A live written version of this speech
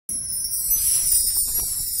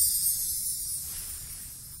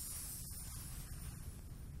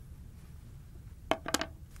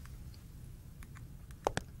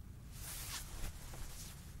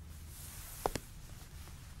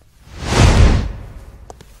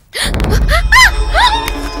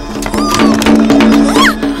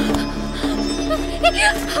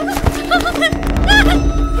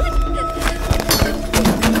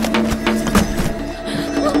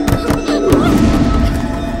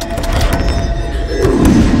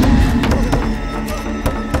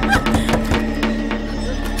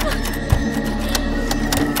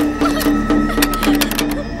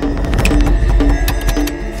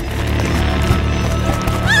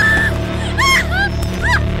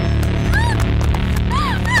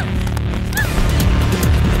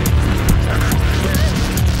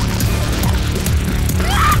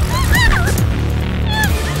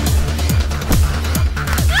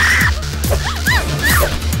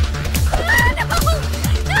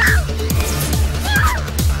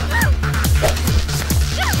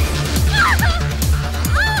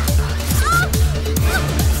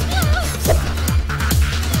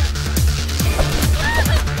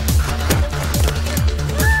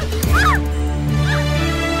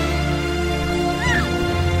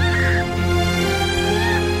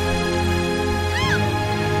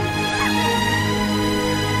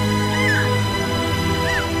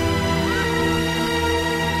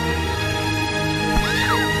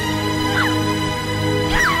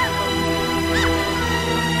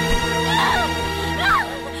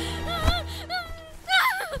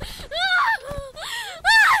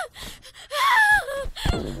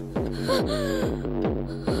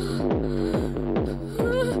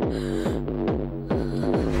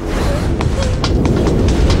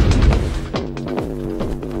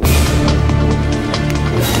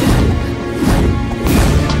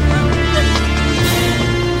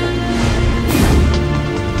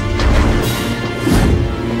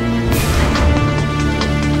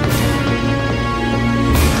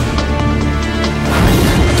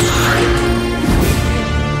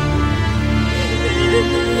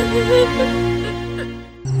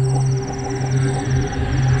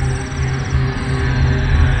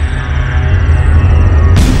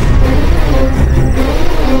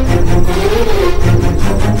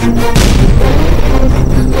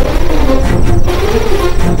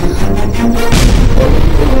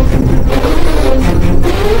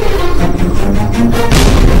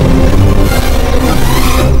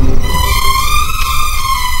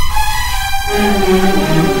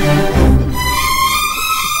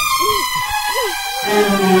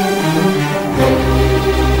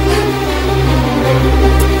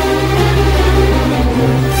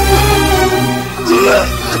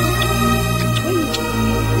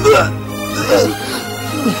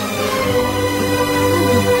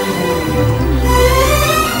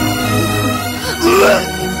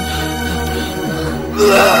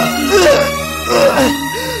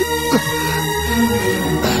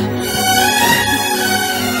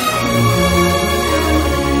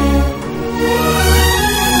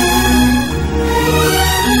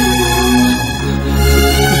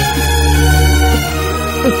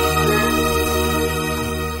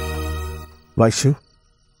Vaishu,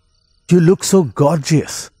 you look so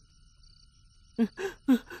gorgeous. But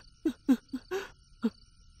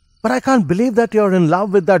I can't believe that you're in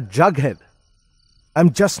love with that jughead.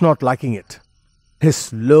 I'm just not liking it.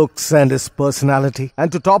 His looks and his personality,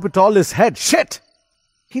 and to top it all, his head. Shit!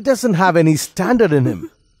 He doesn't have any standard in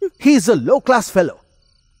him. He's a low-class fellow.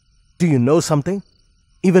 Do you know something?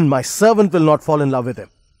 Even my servant will not fall in love with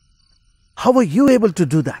him. How are you able to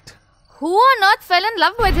do that? Who or not fell in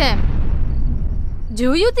love with him?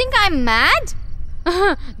 Do you think I'm mad?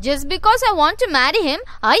 Just because I want to marry him,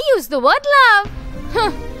 I use the word love.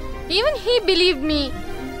 Even he believed me.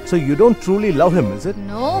 So you don't truly love him, is it?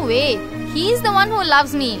 No way. He's the one who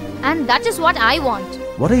loves me. And that is what I want.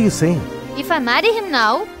 What are you saying? If I marry him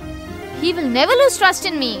now, he will never lose trust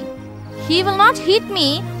in me. He will not hit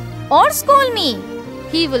me or scold me.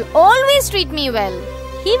 He will always treat me well.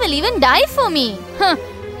 He will even die for me.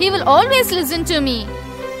 He will always listen to me.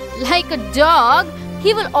 Like a dog,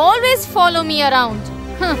 he will always follow me around.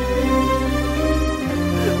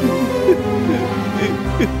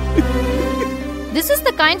 This is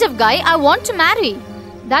the kind of guy I want to marry.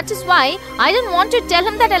 That is why I didn't want to tell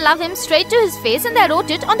him that I love him straight to his face, and I wrote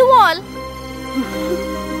it on the wall.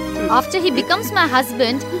 After he becomes my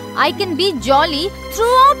husband, I can be jolly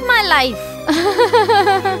throughout my life.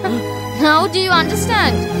 Now do you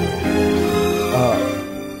understand?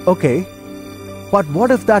 Okay. But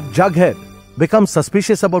what if that jughead becomes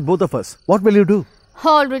suspicious about both of us? What will you do?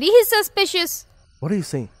 Already he's suspicious. What are you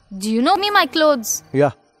saying? Do you know me my clothes?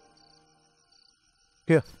 Yeah.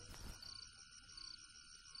 Here.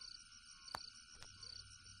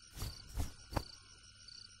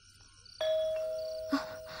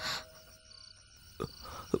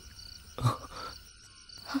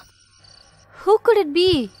 Who could it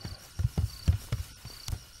be?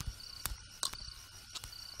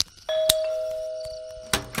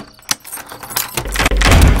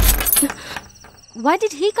 Why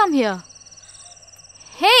did he come here?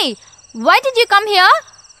 Hey, why did you come here?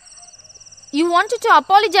 You wanted to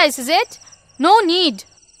apologize, is it? No need.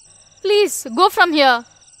 Please, go from here.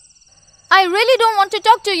 I really don't want to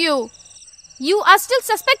talk to you. You are still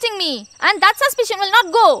suspecting me, and that suspicion will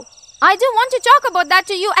not go. I don't want to talk about that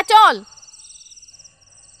to you at all.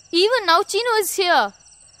 Even now, Chinu is here.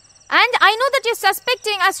 And I know that you're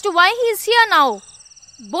suspecting as to why he is here now.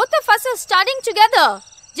 Both of us are studying together.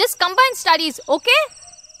 Just combine studies, okay?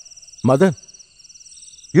 Madan,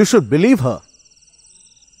 you should believe her.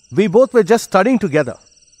 We both were just studying together.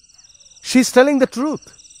 She's telling the truth.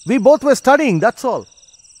 We both were studying, that's all.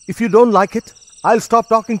 If you don't like it, I'll stop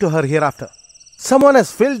talking to her hereafter. Someone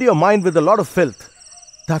has filled your mind with a lot of filth.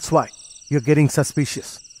 That's why you're getting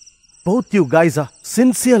suspicious. Both you guys are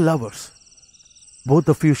sincere lovers. Both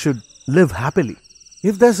of you should live happily.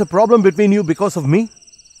 If there's a problem between you because of me,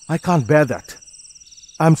 I can't bear that.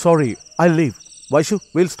 I'm sorry, I'll leave. Vaishu,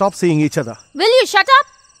 we'll stop seeing each other. Will you shut up?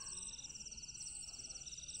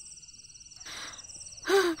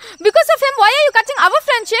 Because of him, why are you cutting our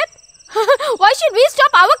friendship? Why should we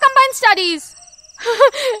stop our combined studies?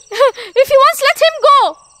 If he wants, let him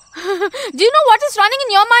go. Do you know what is running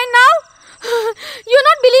in your mind now?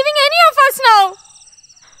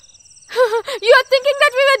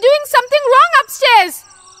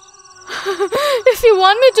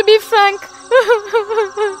 want me to be frank?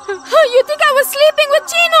 You think I was sleeping with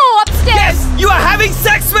Chino upstairs? Yes, you are having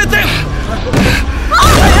sex with him!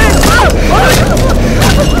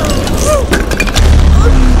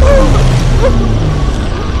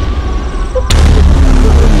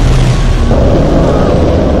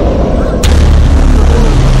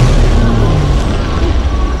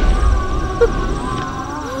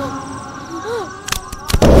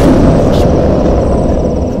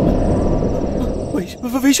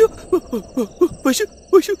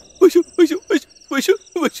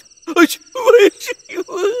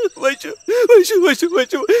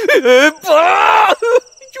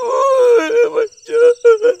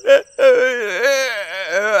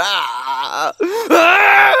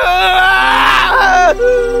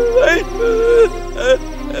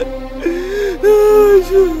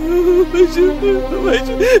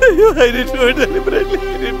 I didn't do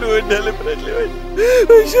it deliberately.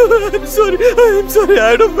 I'm sorry.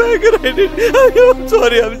 Out of anger, I did. I'm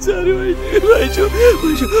sorry.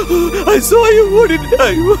 I saw you. What did I?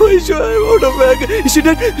 I'm out of anger. She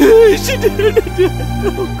did.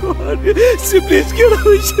 Oh God. Please get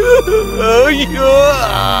I'm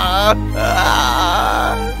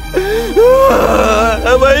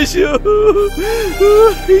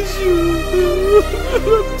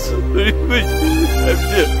sorry.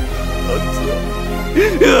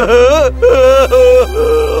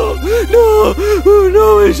 No,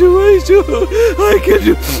 Vaishu. I can't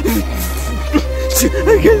do.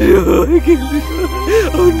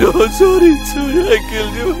 Oh no, sorry. I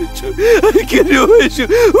killed you,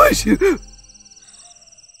 Vaishu.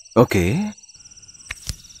 Okay.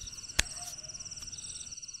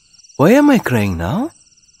 Why am I crying now?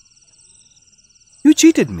 You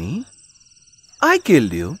cheated me. I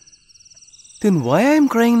killed you. Then why I am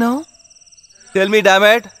crying now? Tell me, damn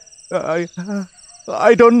it.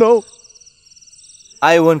 I don't know.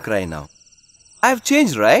 I won't cry now. I've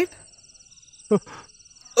changed, right?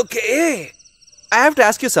 Okay. I have to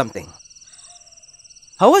ask you something.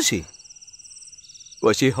 How was she?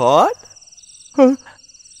 Was she hot? Huh?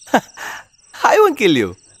 I won't kill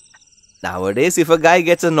you. Nowadays, if a guy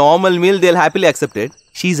gets a normal meal, they'll happily accept it.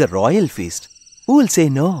 She's a royal feast. Who will say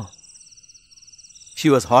no? She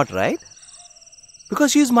was hot, right?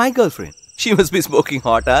 Because she's my girlfriend. She must be smoking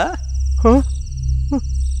hot, huh? Huh?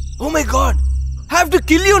 Oh my God! I have to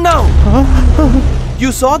kill you now!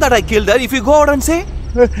 You saw that I killed her. If you go out and say,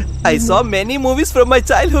 I saw many movies from my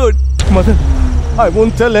childhood. Mother, I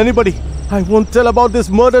won't tell anybody. I won't tell about this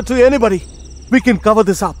murder to anybody. We can cover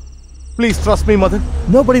this up. Please trust me, Mother.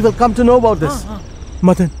 Nobody will come to know about this.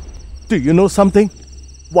 Mother, do you know something?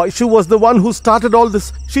 Vaishu was the one who started all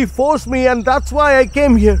this. She forced me and that's why I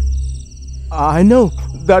came here. I know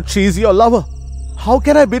that she's your lover. How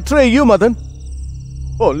can I betray you, Madan?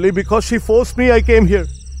 Only because she forced me I came here.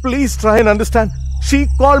 Please try and understand. She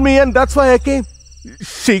called me and that's why I came.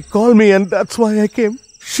 She called me and that's why I came.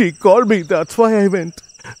 She called me, that's why I went.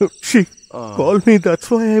 She called me, that's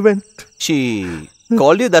why I went. She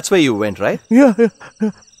called you, that's why you went, right? Yeah.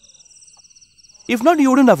 If not, you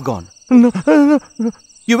wouldn't have gone. No.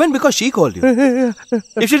 You went because she called you.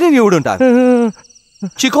 If she didn't, you wouldn't have.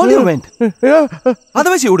 She called you, went. Yeah.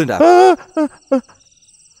 Otherwise, you wouldn't have.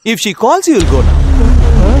 If she calls you, you'll go now.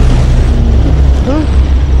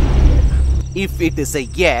 If it is a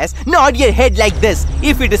yes, nod your head like this.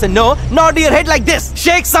 If it is a no, nod your head like this.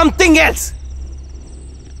 Shake something else.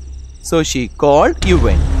 So she called, you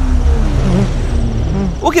went.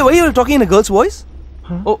 Okay, why are you talking in a girl's voice?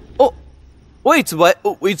 Oh, it's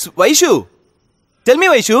Vaishu. Tell me,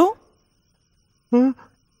 Vaishu.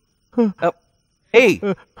 Hey,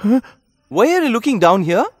 why are you looking down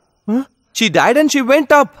here? She died and she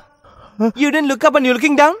went up. You didn't look up and you're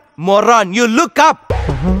looking down? Moron, you look up.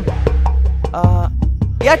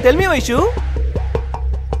 Yeah, tell me, Vaishu.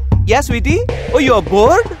 Yeah, sweetie. Oh, you're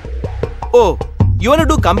bored? Oh, you want to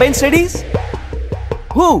do combined studies?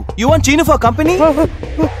 Who? You want Chino for company?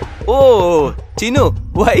 Oh, Chino.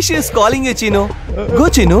 Vaishu is calling you, Chino. Go,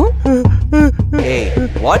 Chino. Hey,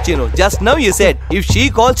 what, Chino? Just now you said, if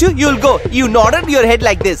she calls you, you'll go. You nodded your head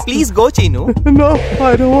like this. Please go, Chino. No,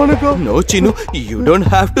 I don't want to go. No, Chino. You don't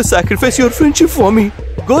have to sacrifice your friendship for me.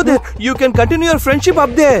 Go there. You can continue your friendship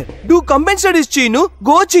up there. Do combined studies, Chino.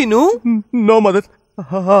 Go, Chino. No, Mother.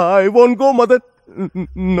 I won't go, Mother.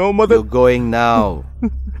 No, Mother. You're going now.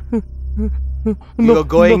 You're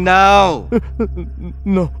going now.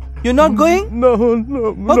 No. You're not going? No.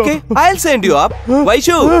 Okay, I'll send you up.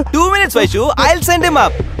 Vaishu, 2 minutes, Vaishu. I'll send him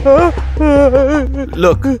up.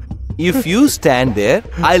 Look, if you stand there,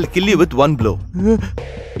 I'll kill you with one blow.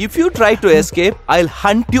 If you try to escape, I'll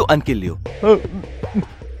hunt you and kill you.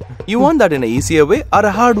 You want that in an easier way or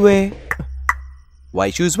a hard way? Why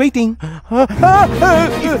she's waiting? If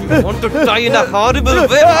you want to die in a horrible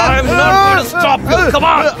way, I'm not going to stop you. Come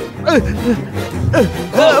on!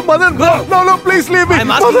 Mother, no, please leave me.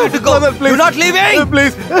 I'm asking you to go. Mother, please. You're not leaving.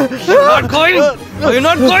 Please. You're not going. You're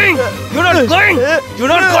not going. You're not going. You're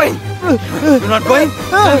not going. You're not going.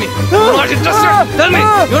 Tell me. You're not interested. Tell me.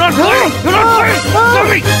 You're not going. You're not going. Tell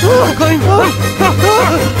me. You're not going. Go.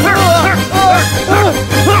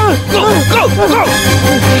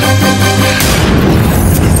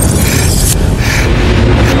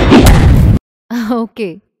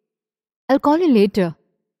 Okay. I'll call you later.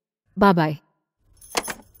 Bye-bye.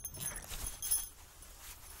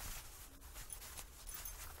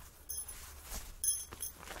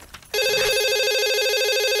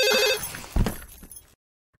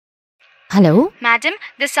 Hello? Madam,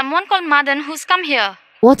 there's someone called Madan who's come here.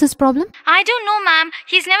 What's his problem? I don't know, ma'am.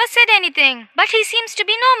 He's never said anything, but he seems to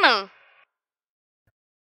be normal.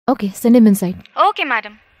 Okay, send him inside. Okay,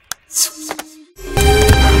 madam.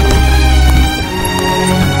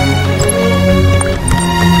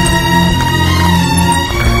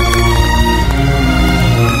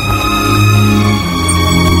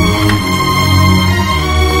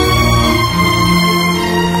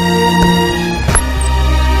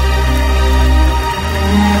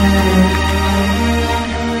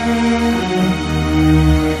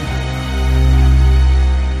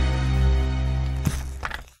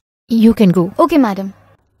 You can go. Okay, madam.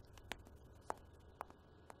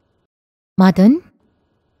 Madan?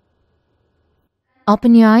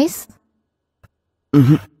 Open your eyes.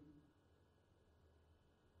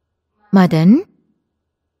 Madan?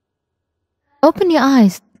 Open your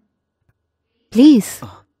eyes. Please.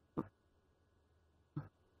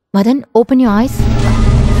 Madan, open your eyes.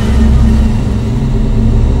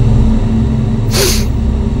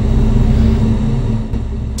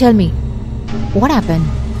 Tell me, what happened?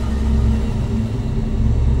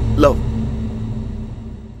 Love.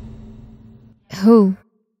 Who?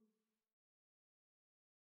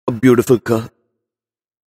 A beautiful girl.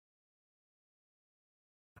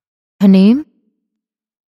 Her name?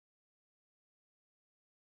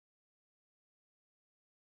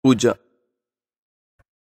 Pooja.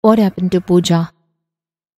 What happened to Pooja?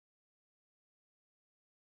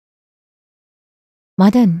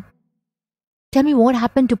 Madan, tell me what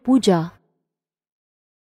happened to Pooja.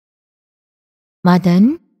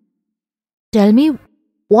 Madan, tell me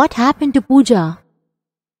what happened to Pooja.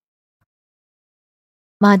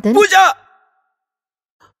 Madan? Pooja!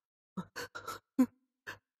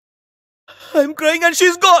 I'm crying and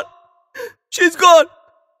she's gone. She's gone.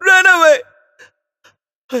 Ran away.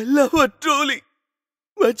 I love her truly.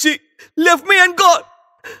 But she left me and gone.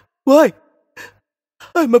 Why?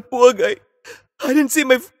 I'm a poor guy. I didn't see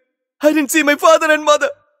my father and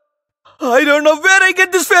mother. I don't know where I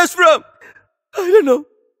get this face from. I don't know.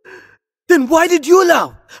 Then why did you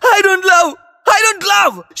love? I don't love.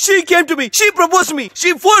 She came to me. She proposed to me.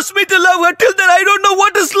 She forced me to love her. Till then I don't know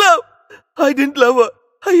what is love. I didn't love her.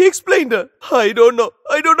 I explained her. I don't know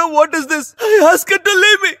what is this. I asked her to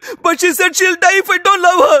leave me. But she said she'll die if I don't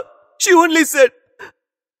love her. She only said.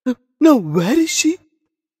 Now where is she?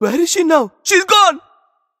 Where is she now? She's gone.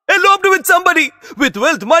 Eloped with somebody. With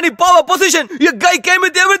wealth, money, power, position. Your guy came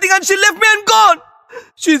with everything and she left me and gone.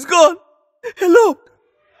 She's gone. Eloped.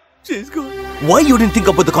 She's gone. Why you didn't think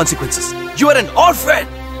about the consequences? You are an orphan.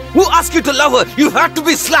 Who asked you to love her? You have to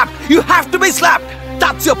be slapped. You have to be slapped.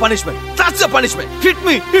 That's your punishment. That's your punishment. Hit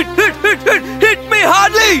me. Hit me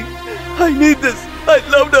hardly. I need this. I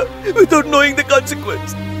loved her without knowing the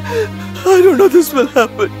consequence. I don't know this will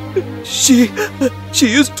happen. She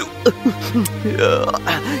used to...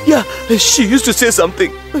 she used to say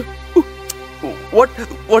something.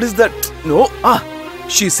 What is that? No.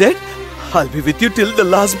 She said, I'll be with you till the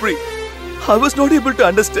last breath. I was not able to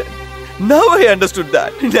understand. Now I understood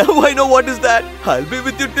that. Now I know what is that. I'll be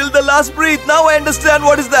with you till the last breath. Now I understand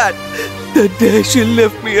what is that. The day she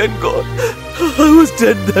left me and gone, I was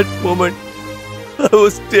dead that moment. I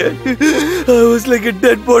was dead. I was like a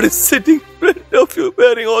dead body sitting in front of you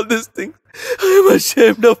wearing all these things. I am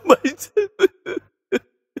ashamed of myself.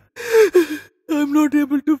 I'm not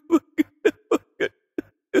able to forget.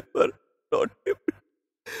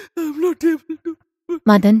 I'm not able to.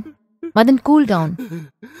 Madan, cool down.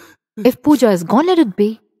 If Pooja is gone, let it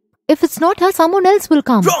be. If it's not her, someone else will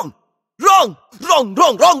come. Wrong!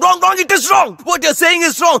 It is wrong! What you're saying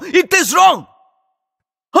is wrong! It is wrong!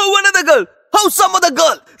 How another girl? How some other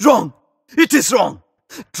girl? Wrong! It is wrong!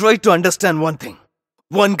 Try to understand one thing.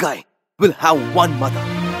 One guy will have one mother.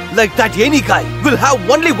 Like that, any guy will have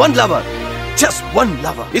only one lover. Just one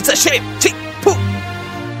lover. It's a shame. Chee, poo.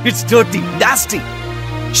 It's dirty, nasty.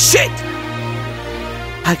 Shit!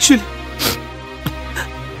 Actually,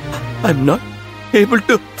 I'm not able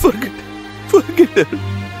to forget her.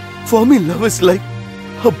 For me, love is like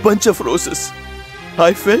a bunch of roses.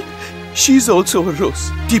 I felt she's also a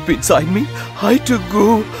rose. Deep inside me, I too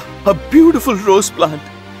grew a beautiful rose plant.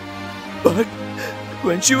 But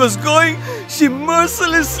when she was going, she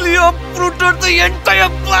mercilessly uprooted the entire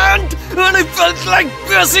plant, and I felt like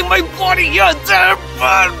piercing my body here, there,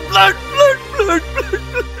 blood.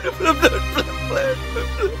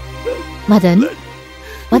 Madan?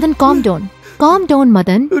 Madan, calm down. Calm down,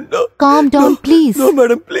 Madan. No, calm down, please. No,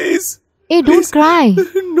 madam, please. Hey, don't cry.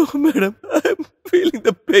 No, madam, I'm feeling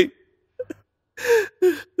the pain.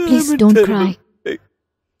 Please don't cry. Pain.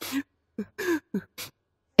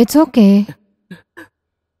 It's okay.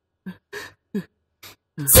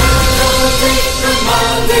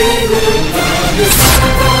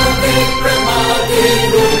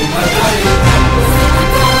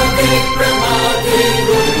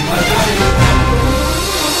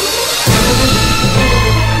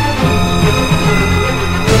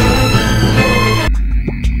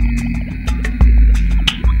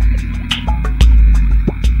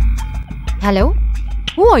 Hello?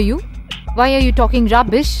 Who are you? Why are you talking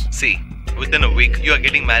rubbish? See, within a week, you are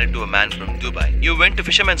getting married to a man from Dubai. You went to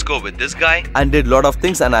Fisherman's Cove with this guy And did lot of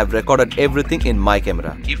things, and I've recorded everything in my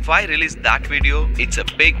camera. If I release that video, it's a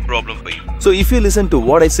big problem for you. So if you listen to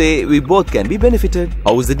what I say, we both can be benefited.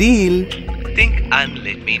 How's the deal? Think and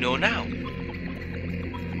let me know now.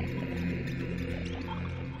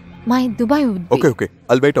 My Dubai would be... Okay.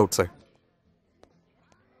 I'll wait outside.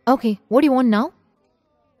 Okay, what do you want now?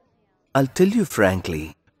 I'll tell you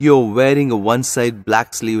frankly, you're wearing a one-side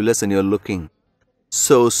black sleeveless and you're looking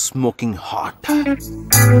so smoking hot.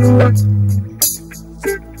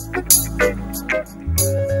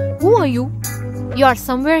 Who are you? You are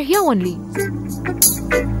somewhere here only.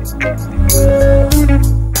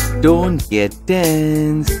 Don't get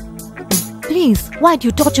tense. Please, why do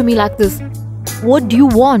you torture me like this? What do you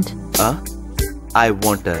want? Huh? I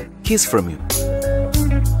want a kiss from you.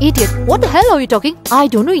 Idiot, what the hell are you talking? I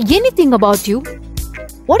don't know anything about you.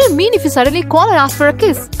 What do you mean if you suddenly call and ask for a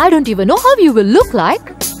kiss? I don't even know how you will look like.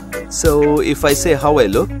 So if I say how I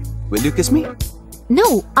look, will you kiss me?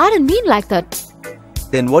 No, I don't mean like that.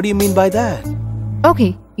 Then what do you mean by that?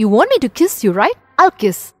 Okay, you want me to kiss you, right? I'll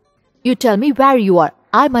kiss. You tell me where you are.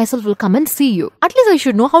 I myself will come and see you. At least I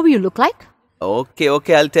should know how you look like. Okay,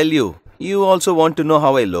 I'll tell you. You also want to know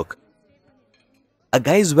how I look. A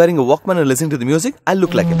guy is wearing a Walkman and listening to the music, I'll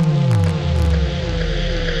look like him.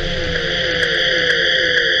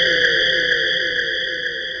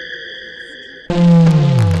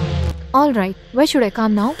 Alright, where should I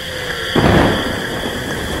come now?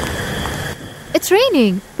 It's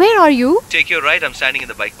raining. Where are you? Take your right, I'm standing in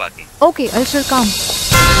the bike parking. Okay, I shall come.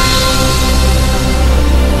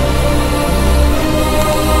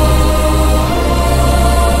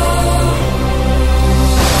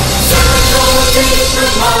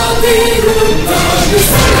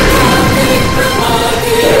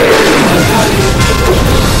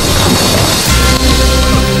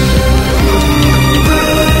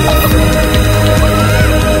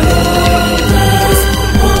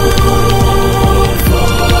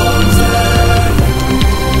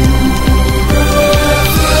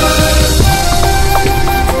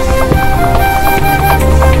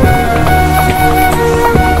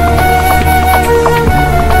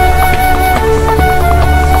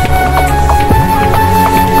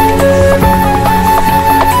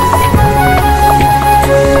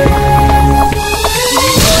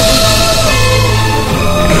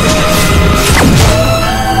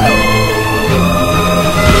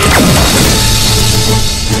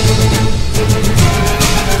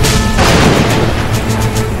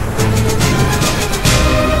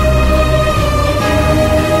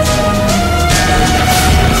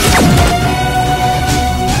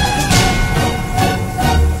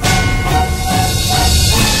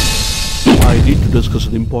 Discuss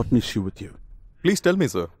an important issue with you. Please tell me,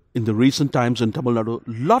 sir. In the recent times in Tamil Nadu,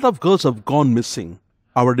 a lot of girls have gone missing.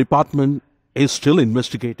 Our department is still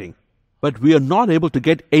investigating, but we are not able to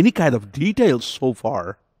get any kind of details so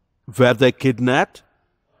far. Were they kidnapped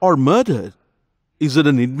or murdered? Is it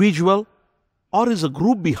an individual or is a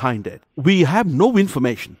group behind it? We have no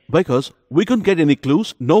information because we couldn't get any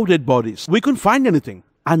clues, no dead bodies. We couldn't find anything.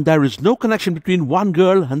 And there is no connection between one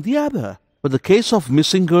girl and the other. But the case of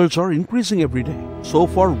missing girls are increasing every day. So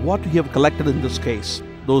far, what we have collected in this case,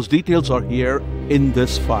 those details are here in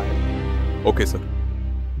this file. Okay, sir.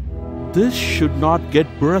 This should not get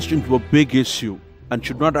burst into a big issue. and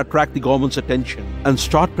should not attract the government's attention and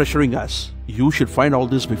start pressuring us. You should find all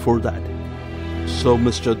this before that. So,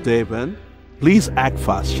 Mr. Devan, please act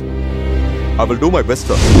fast. I will do my best,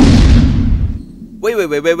 sir.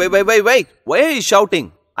 Wait. Why are you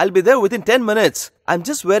shouting? I'll be there within 10 minutes. I'm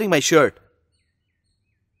just wearing my shirt.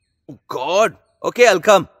 Oh, God. Okay, I'll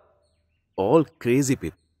come. All crazy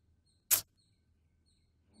people.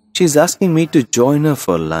 She's asking me to join her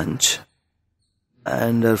for lunch.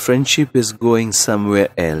 And her friendship is going somewhere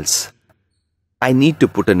else. I need to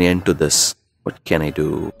put an end to this. What can I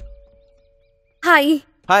do? Hi.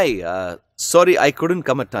 Hi, sorry I couldn't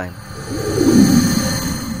come at time.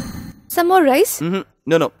 Some more rice?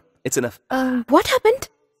 No, it's enough. What happened?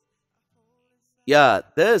 Yeah,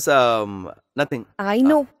 there's, nothing. I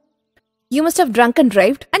know. You must have drunk and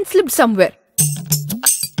driven and slipped somewhere.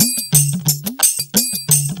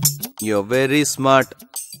 You're very smart.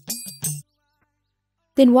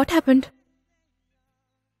 Then what happened?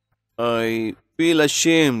 I feel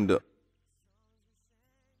ashamed.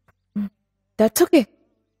 That's okay.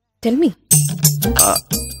 Tell me.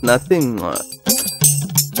 Nothing.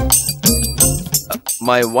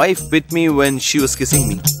 My wife bit me when she was kissing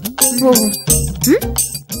me. Whoa.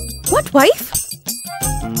 What wife?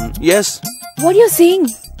 Yes. What are you saying?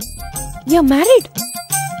 You're married?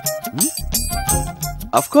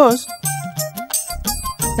 Of course.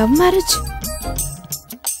 Love marriage?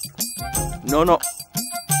 No.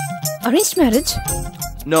 Arranged marriage?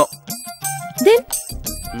 No. Then?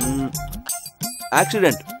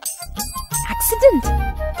 Accident. Accident?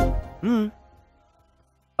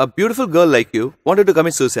 A beautiful girl like you wanted to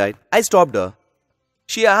commit suicide. I stopped her.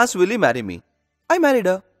 She asked, will you marry me? I married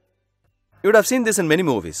her. You would have seen this in many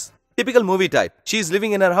movies. Typical movie type. She's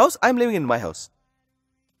living in her house, I'm living in my house.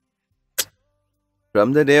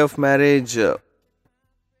 From the day of marriage,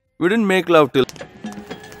 we didn't make love till...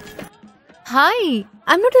 Hi.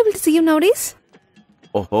 I'm not able to see you nowadays.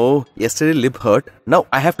 Oh, yesterday lip hurt. Now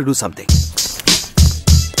I have to do something.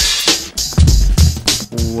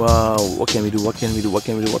 Wow, what can we do?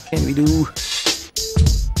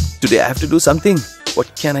 Today I have to do something.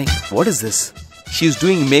 What is this? She's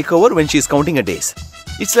doing makeover when she's counting her days.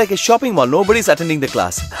 It's like a shopping mall. Nobody's attending the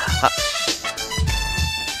class.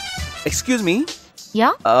 Excuse me.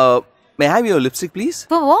 Yeah? May I have your lipstick, please?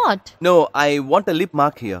 For what? No, I want a lip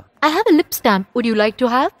mark here. I have a lip stamp. Would you like to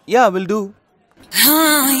have? Yeah, will do.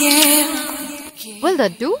 Will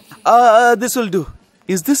that do? This will do.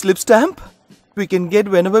 Is this lip stamp? We can get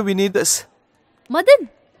whenever we need this. Madan.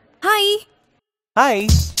 Hi. Hi.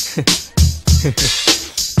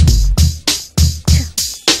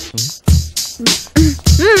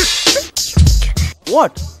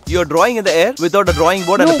 What? You're drawing in the air without a drawing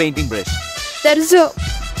board and a painting brush. There is a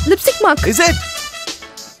lipstick mark. Is it?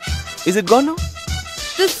 Is it gone now?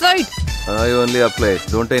 This side. I only applied.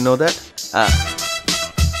 Don't I know that?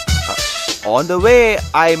 On the way,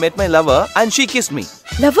 I met my lover and she kissed me.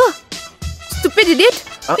 Lover? Stupid idiot.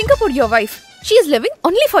 Think about your wife. She is living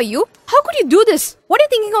only for you. How could you do this? What are you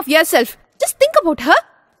thinking of yourself? Just think about her.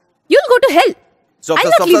 You'll go to hell.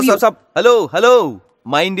 Stop. Hello.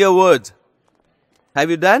 Mind your words. Have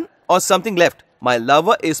you done or something left? My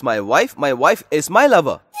lover is my wife is my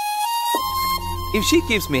lover. If she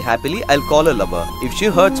keeps me happily, I'll call her lover. If she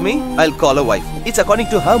hurts me, I'll call her wife. It's according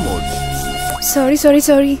to her mood. Sorry.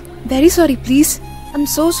 Very sorry, please. I'm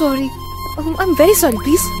so sorry. I'm very sorry,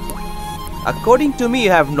 please. According to me, you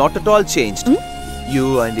have not at all changed.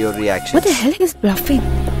 You and your reactions. What the hell is bluffing?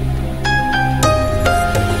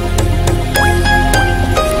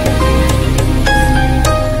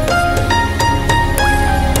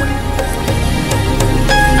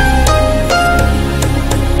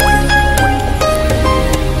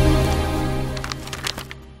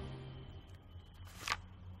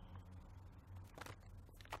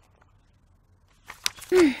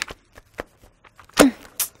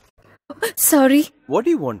 Sorry. What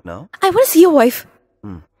do you want now? I want to see your wife.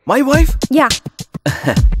 My wife? Yeah.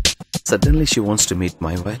 Suddenly she wants to meet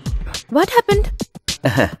my wife. What happened?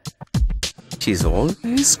 She's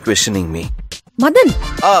always questioning me. Madan.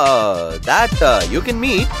 That you can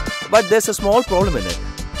meet, but there's a small problem in it.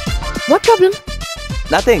 What problem?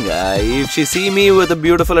 Nothing. If she see me with a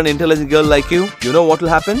beautiful and intelligent girl like you know what will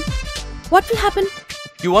happen? What will happen?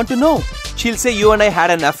 You want to know? She'll say you and I had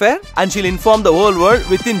an affair and she'll inform the whole world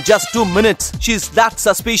within just 2 minutes. She's that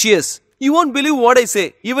suspicious. You won't believe what I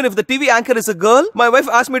say. Even if the TV anchor is a girl, my wife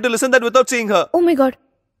asked me to listen that without seeing her. Oh my god.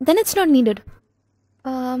 Then it's not needed.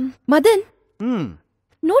 Madan? No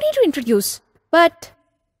need to introduce. But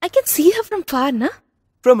I can see her from far, na?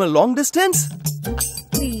 From a long distance?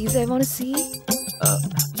 Please, I want to see.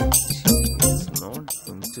 She's not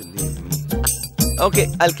going to leave me. Okay,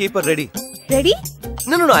 I'll keep her ready. Ready?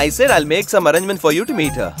 No. I said I'll make some arrangement for you to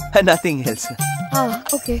meet her. And nothing else. Ah,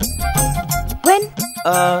 okay. When?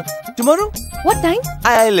 Tomorrow? What time?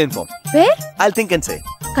 I'll inform. Where? I'll think and say.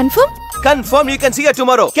 Confirm? Confirm, you can see her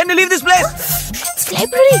tomorrow. Can you leave this place? It's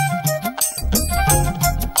library.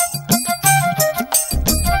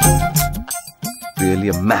 Really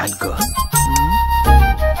a mad girl.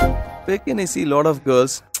 Where can I see a lot of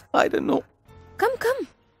girls? I don't know. Come.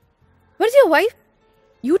 Where's your wife?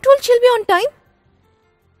 You told she'll be on time?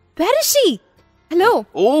 Where is she? Hello?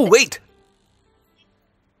 Oh, wait.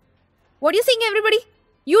 What are you saying, everybody?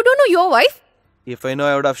 You don't know your wife? If I know,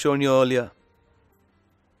 I would have shown you earlier.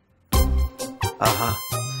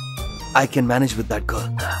 I can manage with that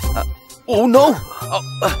girl. Oh no!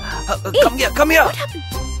 Hey, Come here! What happened?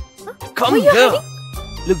 Huh? Come Were you here!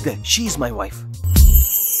 hiding? Look there, she's my wife.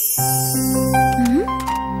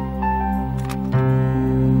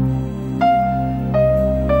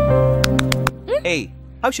 Hey,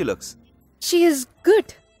 how she looks? She is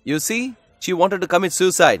good. You see, she wanted to commit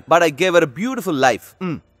suicide, but I gave her a beautiful life.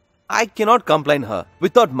 I cannot complain her.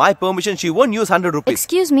 Without my permission, she won't use 100 rupees.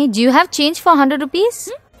 Excuse me, do you have change for 100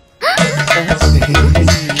 rupees?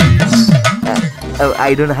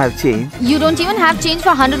 I don't have change. You don't even have change for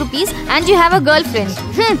 100 rupees and you have a girlfriend.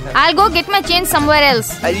 I'll go get my change somewhere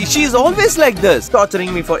else. She's always like this,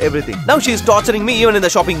 torturing me for everything. Now she's torturing me even in the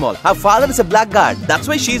shopping mall. Her father is a blackguard. That's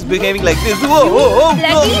why she's behaving like this. Whoa,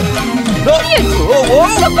 Blackie? no. Idiot! Whoa.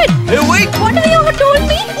 Stupid! Hey, wait! Whatever you have told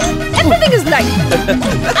me, everything is lying.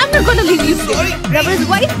 I'm not gonna leave you today. Never his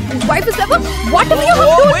wife is never. Whatever you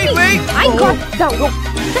have told me, wait. I got down.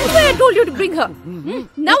 That's why I told you to bring her.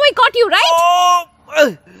 Now I caught you, right?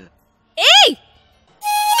 Hey!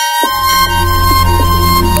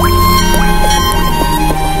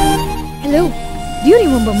 Hello, do you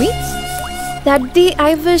remember me? That day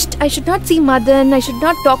I wished I should not see Madan, I should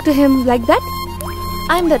not talk to him like that.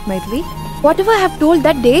 I'm that Maitli. Whatever I have told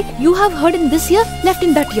that day, you have heard in this year, left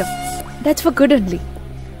in that year. That's for good only.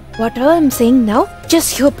 Whatever I'm saying now,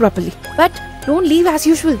 just hear properly. But don't leave as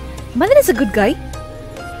usual. Madan is a good guy.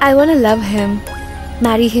 I wanna love him,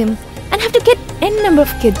 marry him, and have to get n number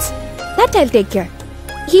of kids. That I'll take care.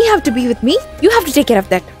 He have to be with me. You have to take care of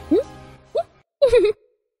that.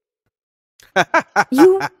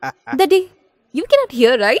 That day, you cannot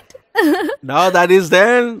hear, right? Now that is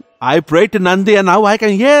then. I prayed to Nandi and now I can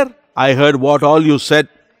hear. I heard what all you said.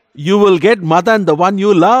 You will get Madan, the one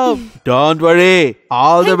you love. Don't worry.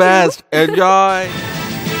 All the best. Enjoy.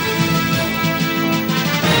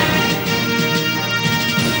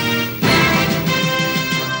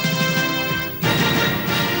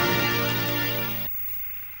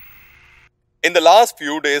 In the last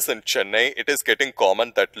few days in Chennai, it is getting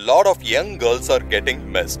common that a lot of young girls are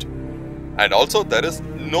getting missed. And also there is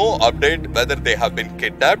no update whether they have been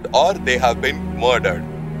kidnapped or they have been murdered.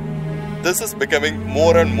 This is becoming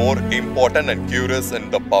more and more important and curious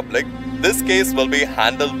in the public. This case will be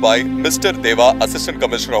handled by Mr. Deva, Assistant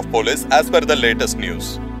Commissioner of Police, as per the latest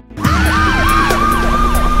news.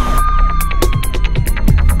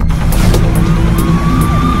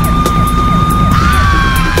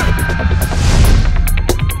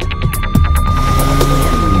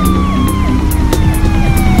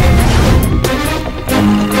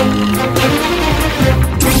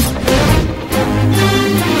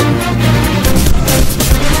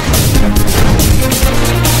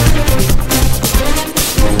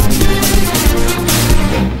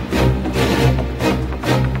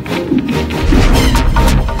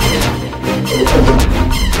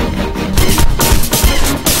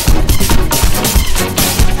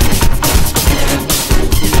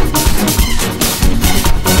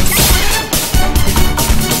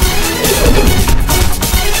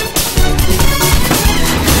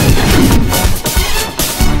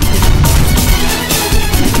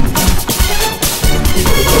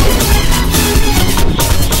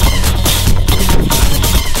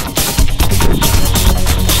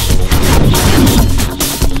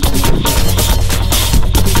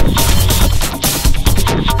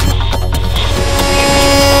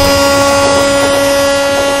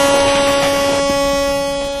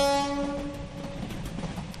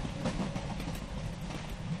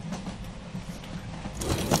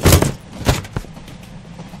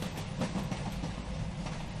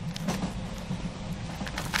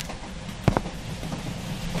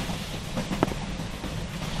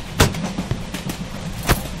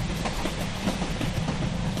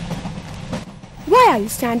 Why are you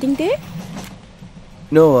standing there?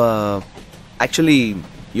 No, actually,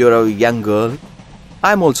 you're a young girl.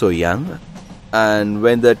 I'm also young. And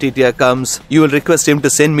when the TTR comes, you will request him to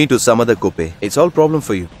send me to some other coupe. It's all problem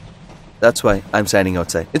for you. That's why I'm standing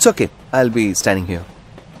outside. It's okay. I'll be standing here.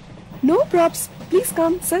 No props. Please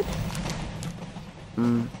come, sit.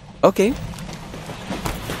 Okay.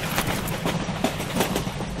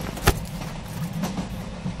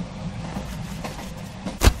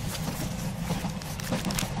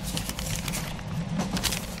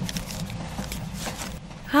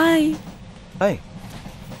 Hi. Hi.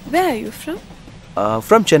 Where are you from?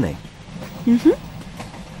 From Chennai.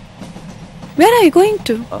 Where are you going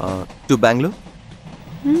to? To Bangalore.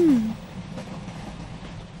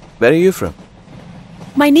 Where are you from?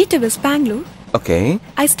 My native is Bangalore. Okay.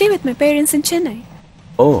 I stay with my parents in Chennai.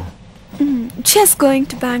 Oh. Just going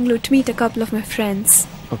to Bangalore to meet a couple of my friends.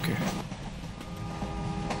 Okay.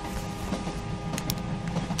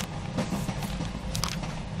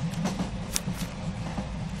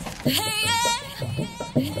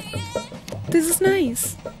 This is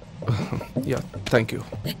nice. Yeah, thank you.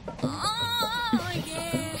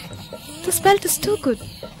 This belt is too good.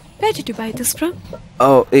 Where did you buy this from?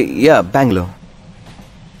 Oh, yeah, Bangalore.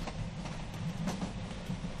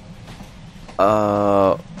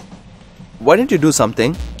 Why don't you do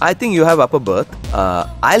something? I think you have upper berth.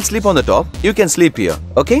 I'll sleep on the top. You can sleep here,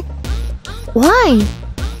 okay? Why?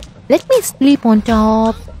 Let me sleep on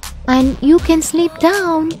top and you can sleep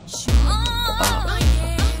down.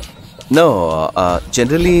 No,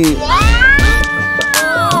 generally...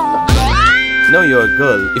 No, you're a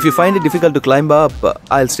girl. If you find it difficult to climb up,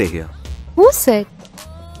 I'll stay here. Who said?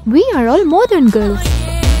 We are all modern girls.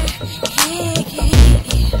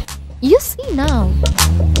 You see now.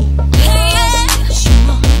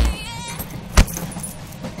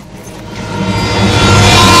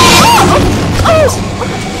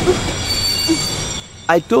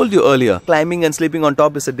 I told you earlier, climbing and sleeping on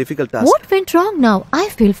top is a difficult task. What went wrong now? I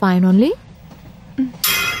feel fine only.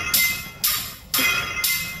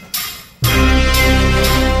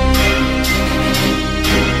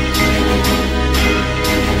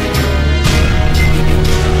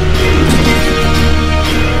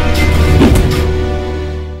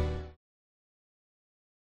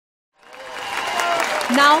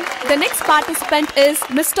 Now, the next participant is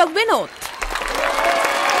Mr. Vinod.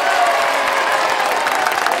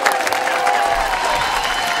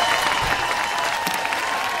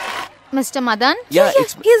 Mr. Madan? Yeah,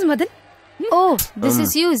 it's... Here's Madan. Oh, this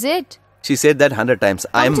is you, is it? She said that 100 times.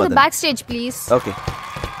 I am Come to the Madan. backstage, please. Okay.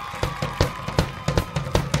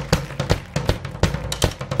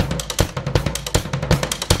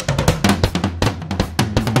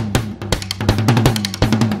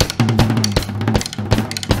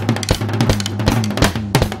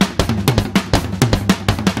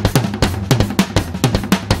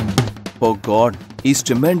 Oh God, he's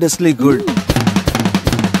tremendously good.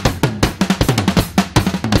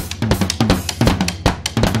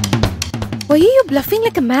 Why are you bluffing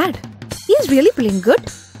like a mad? He's really playing good.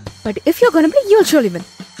 But if you're gonna play, you'll surely win.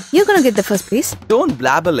 You're gonna get the first place. Don't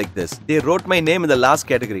blabber like this. They wrote my name in the last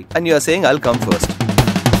category and you are saying I'll come first.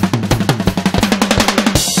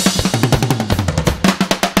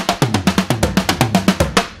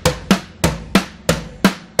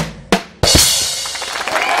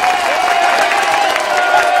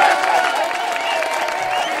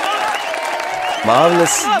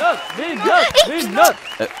 Marvelous.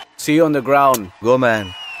 See you on the ground. Go,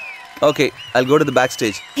 man. Okay, I'll go to the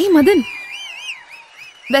backstage. Hey, Madan.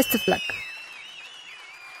 Best of luck.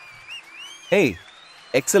 Hey,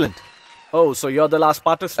 excellent. Oh, so you're the last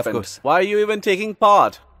participant. Of course. Why are you even taking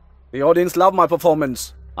part? The audience love my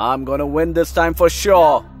performance. I'm gonna win this time for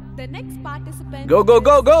sure. The next participant... Go, go,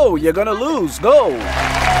 go, go! You're gonna lose. Go!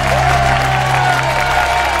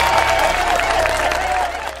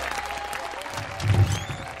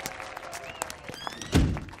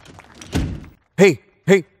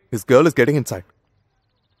 Hey, his girl is getting inside.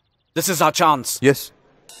 This is our chance. Yes.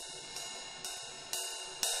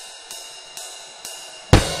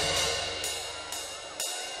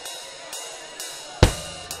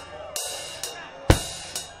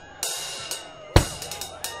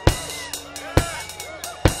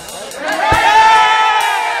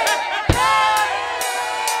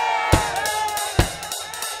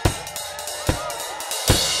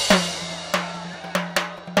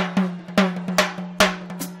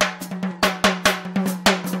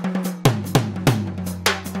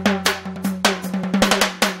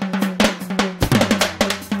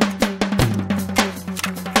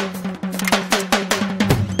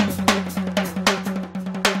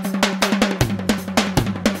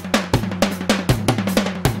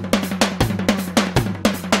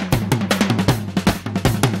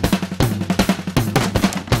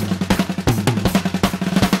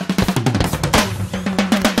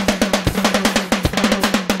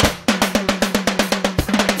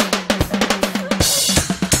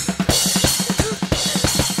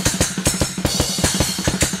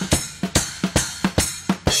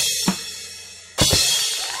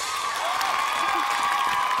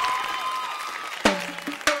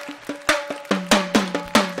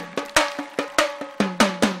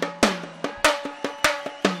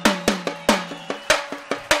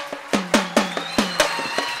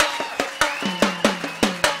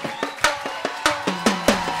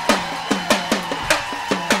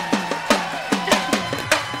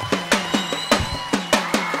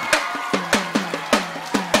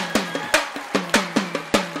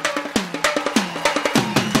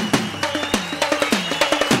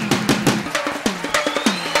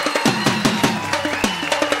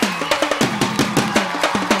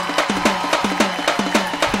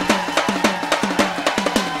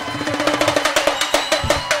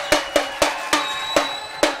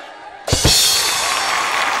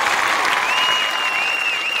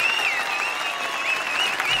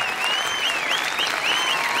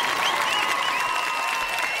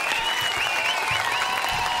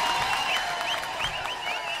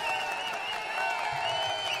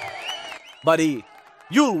 Buddy,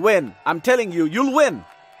 you'll win. I'm telling you, you'll win.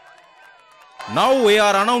 Now we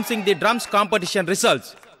are announcing the drums competition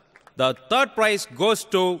results. The third prize goes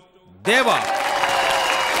to Deva.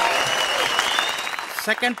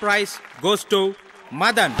 Second prize goes to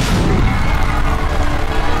Madan.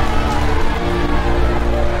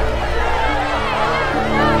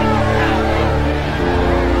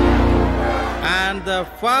 And the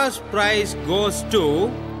first prize goes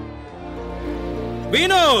to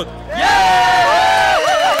Vinod.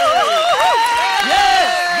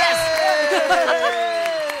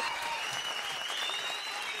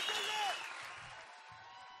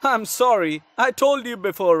 I'm sorry. I told you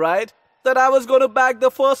before, right? That I was going to bag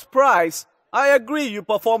the first prize. I agree you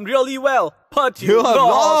performed really well, but you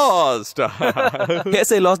lost.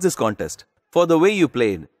 Yes, I lost this contest. For the way you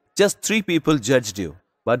played, just 3 people judged you.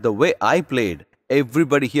 But the way I played,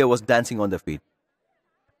 everybody here was dancing on their feet.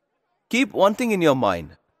 Keep one thing in your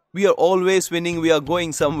mind. We are always winning, we are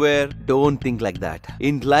going somewhere. Don't think like that.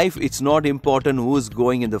 In life, it's not important who's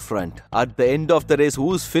going in the front. At the end of the race,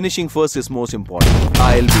 who's finishing first is most important.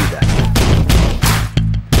 I'll be that.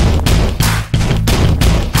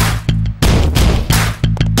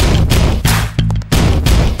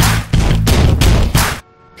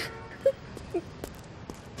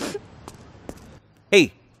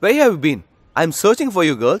 Hey, where have you been? I'm searching for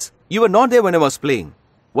you girls. You were not there when I was playing.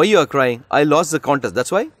 Why you are crying? I lost the contest,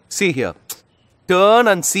 that's why? See here. Turn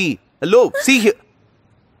and see. Hello, see here.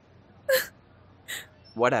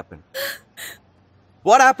 What happened?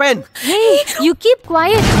 What happened? Hey, you keep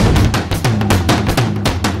quiet.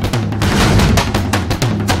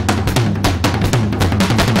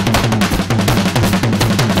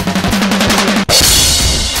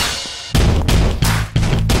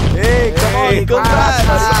 Hey, come on, congrats.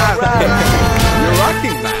 You're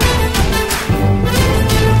rocking, man.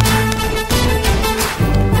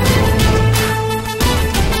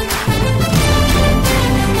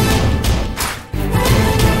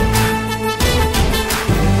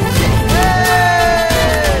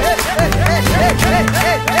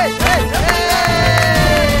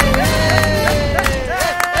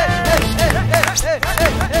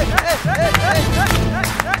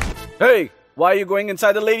 Hey, why are you going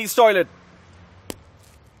inside the ladies' toilet?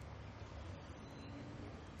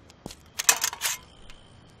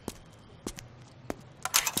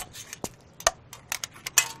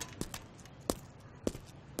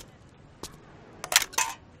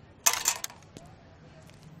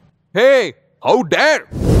 Hey, how dare!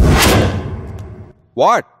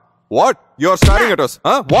 What? What? You're staring at us,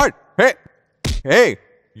 huh? What? Hey! Hey!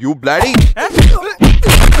 You bloody...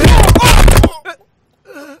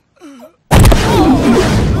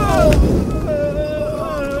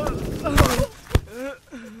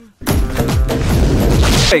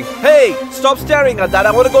 Hey, stop staring at that.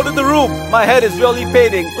 I want to go to the room. My head is really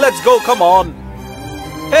paining. Let's go, come on.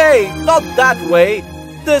 Hey, not that way.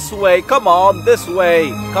 This way, come on, this way.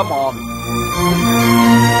 Come on.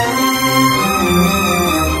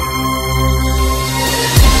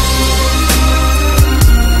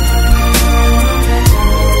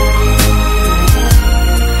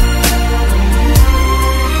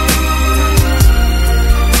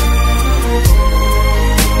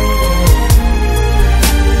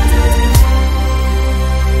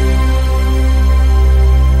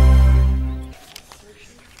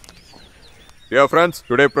 Dear friends,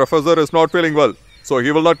 today Professor is not feeling well, so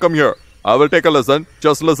he will not come here. I will take a lesson,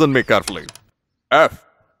 just listen me carefully. F,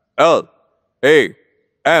 L, A,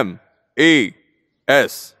 M, E,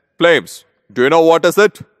 S. Flames. Do you know what is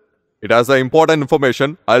it? It has important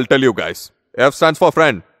information, I'll tell you guys. F stands for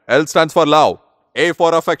friend, L stands for love, A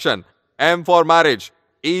for affection, M for marriage,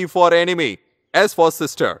 E for enemy, S for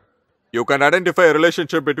sister. You can identify a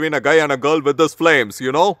relationship between a guy and a girl with these flames,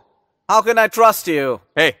 you know? How can I trust you?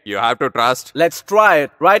 Hey, you have to trust. Let's try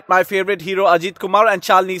it. Write my favorite hero Ajit Kumar and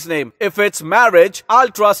Shalini's name. If it's marriage, I'll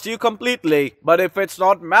trust you completely. But if it's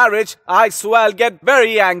not marriage, I swear I'll get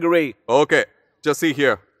very angry. Okay, just see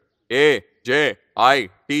here. A, J, I,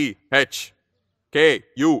 T, H, K,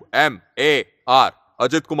 U, M, A, R.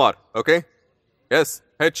 Ajit Kumar, okay? S,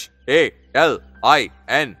 H, A, L, I,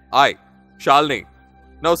 N, I. Shalini.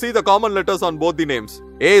 Now see the common letters on both the names.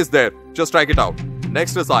 A is there, just strike it out.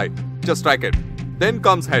 Next is I. Just strike it. Then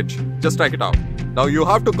comes H. Just strike it out. Now you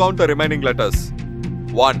have to count the remaining letters.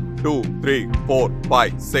 1, 2, 3, 4,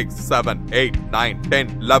 5, 6, 7, 8, 9, 10,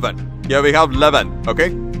 11. Here we have 11, okay?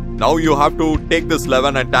 Now you have to take this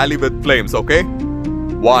 11 and tally with flames, okay?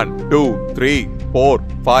 1, 2, 3, 4,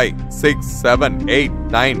 5, 6, 7, 8,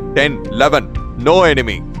 9, 10, 11. No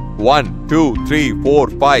enemy. 1, 2, 3, 4,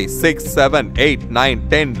 5, 6, 7, 8, 9,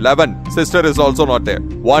 10, 11. Sister is also not there.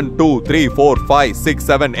 1, 2, 3, 4, 5, 6,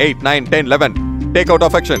 7, 8, 9, 10, 11. Take out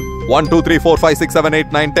affection. 1, 2, 3, 4, 5, 6, 7,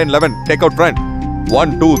 8, 9, 10, 11. Take out friend.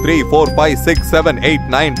 1, 2, 3, 4, 5, 6, 7, 8,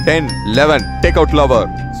 9, 10, 11. Take out lover.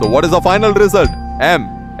 So what is the final result? M.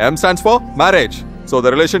 M stands for marriage. So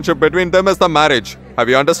the relationship between them is the marriage. Have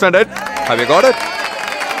you understood it? Have you got it?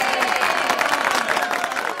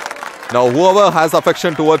 Now whoever has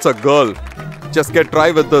affection towards a girl, just get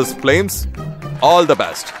try with these flames. All the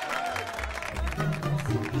best.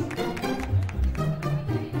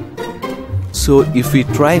 So if we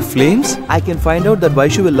try flames, I can find out that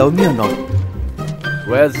Vaishu will love me or not.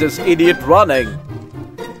 Where's this idiot running?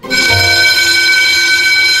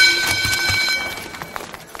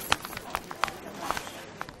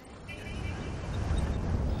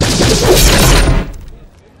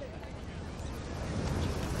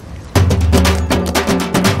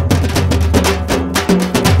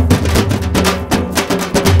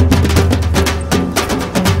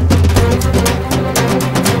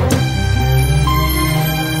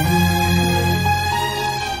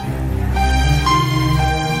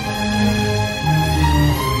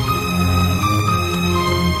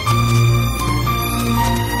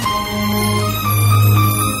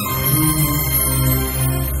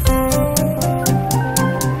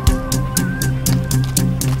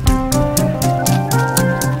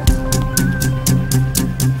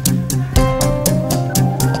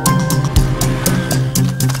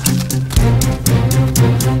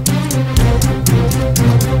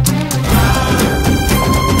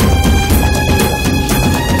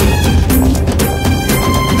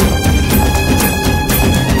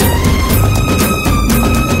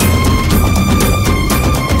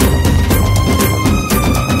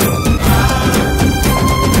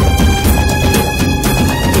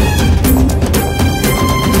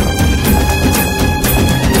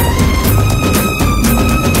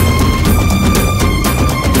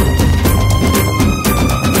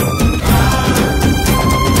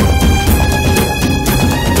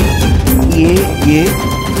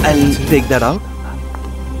 I'll take that out.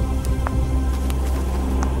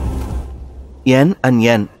 N and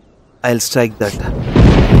N. I'll strike that.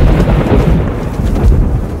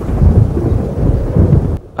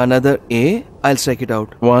 Another A. I'll strike it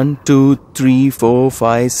out. 1, 2, 3, 4,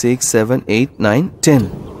 5, 6, 7, 8, 9,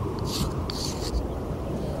 10.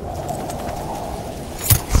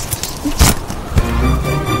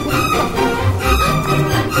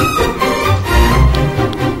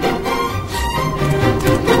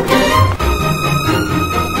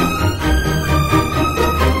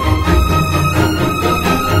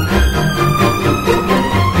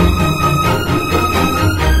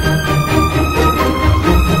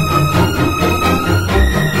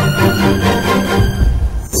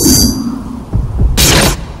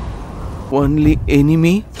 Only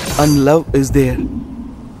enemy and love is there.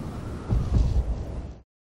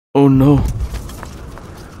 Oh no.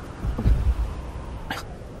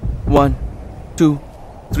 1, 2,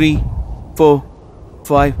 3, 4,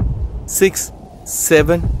 5, 6,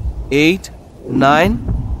 7, 8, 9,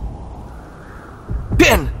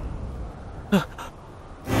 10.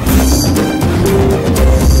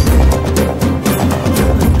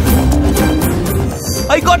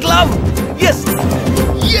 I got love. Yes.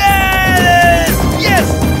 Yes! Yes!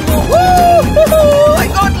 Woo! I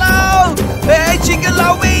got love! Hey, she can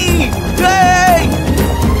love me! Hey!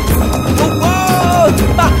 Whoa!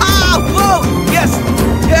 Whoa! Yes!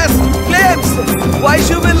 Yes! Flames!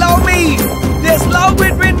 Vaishu will love me! There's love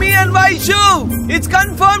between me and Vaishu! It's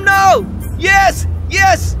confirmed now! Yes!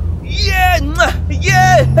 Yes! Yeah!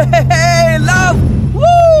 Yeah! Hey! Love!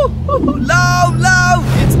 Woo! Love! Love!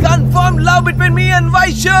 It's confirmed love between me and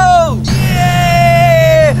Vaishu! Yeah!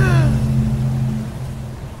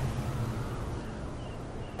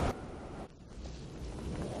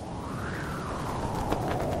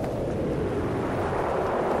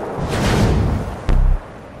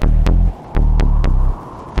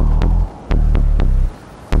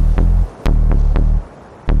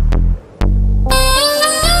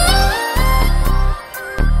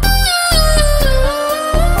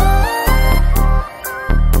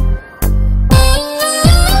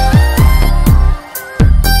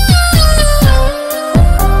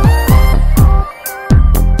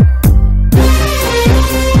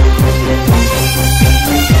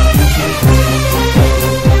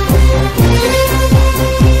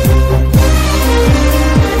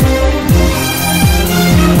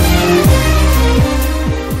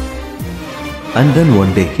 And then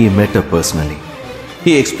one day he met her personally.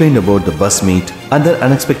 He explained about the bus meet and their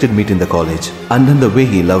unexpected meet in the college, and then the way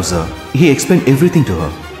he loves her. He explained everything to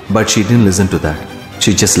her. But she didn't listen to that.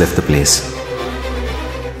 She just left the place.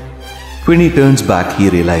 When he turns back, he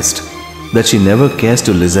realized that she never cares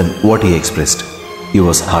to listen what he expressed. He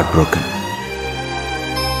was heartbroken.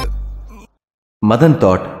 Madan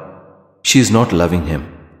thought she is not loving him,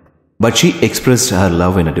 but she expressed her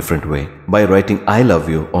love in a different way by writing "I love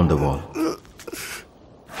you" on the wall.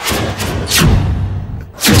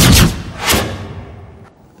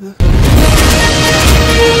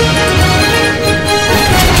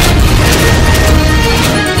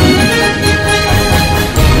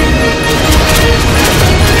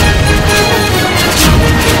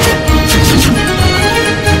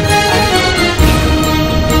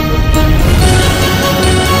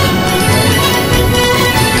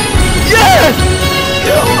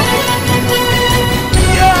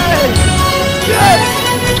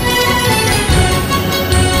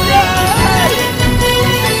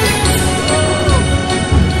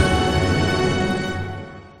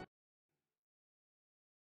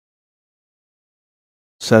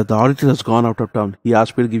 Sir, the auditor has gone out of town. He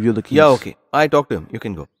asked me to give you the keys. Yeah, okay. I talked to him. You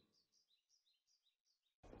can go.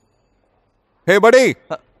 Hey, buddy!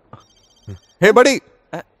 Hey, buddy!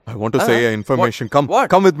 I want to say information. Come. What?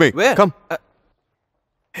 Come with me. Where? Come.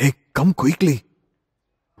 Hey, come quickly.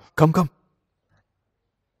 Come.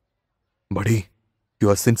 Buddy, you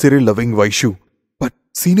are sincerely loving Vaishu. But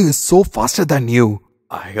Sinu is so faster than you.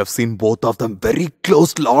 I have seen both of them very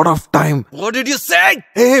close lot of time. What did you say?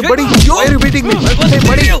 Hey, buddy, why are you beating me? Hey,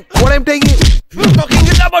 buddy, what I'm taking? You're talking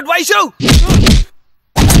about Vaishu!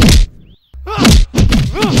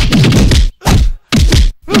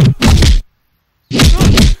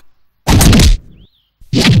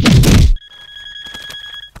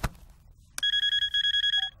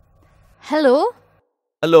 Hello?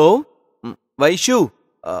 Hello? Vaishu,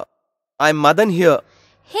 I'm Madan here.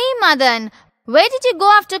 Hey Madan, where did you go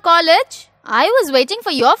after college? I was waiting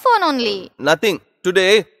for your phone only. Nothing.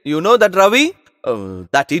 Today, you know that Ravi?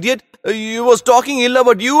 That idiot? He was talking ill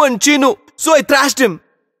about you and Chinu. So I thrashed him.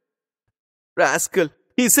 Rascal.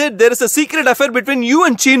 He said there is a secret affair between you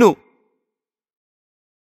and Chinu.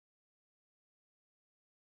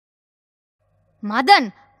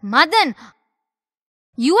 Madan,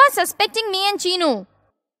 you are suspecting me and Chinu.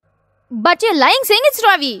 But you're lying saying it's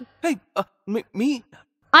Ravi. Hey, me?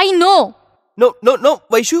 I know. No,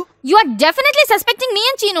 Vaishu. You are definitely suspecting me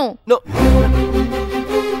and Chinu. No.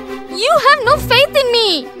 You have no faith in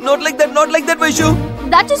me. Not like that, Vaishu.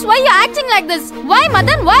 That is why you're acting like this. Why,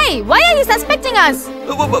 Madan? Why? Why are you suspecting us?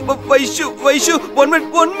 Vaishu, one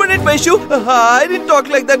minute, Vaishu. I didn't talk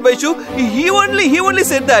like that, Vaishu. He only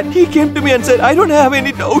said that. He came to me and said, I don't have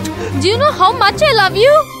any doubt. Do you know how much I love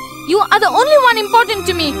you? You are the only one important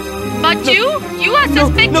to me. But you are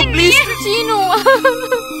suspecting me and Chinu.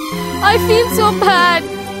 I feel so bad.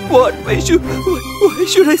 What, Vaishu? Why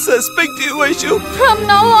should I suspect you, Vaishu? From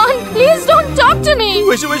now on, please don't talk to me.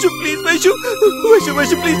 Vaishu, please, Vaishu.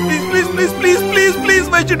 Vaishu, please,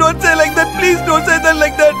 Vaishu, don't say like that. Please don't say that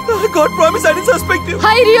like that. God promise I didn't suspect you.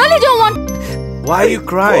 I really don't want... Why are you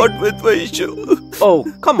crying? What with Vaishu? Oh,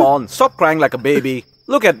 come on. Stop crying like a baby.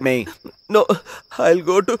 Look at me. No, I'll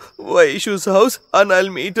go to Vaishu's house and I'll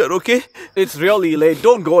meet her, okay? It's really late.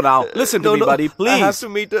 Don't go now. Listen to me, buddy, please. I have to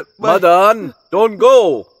meet her. Bye. Madan, don't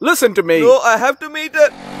go. Listen to me. No, I have to meet her.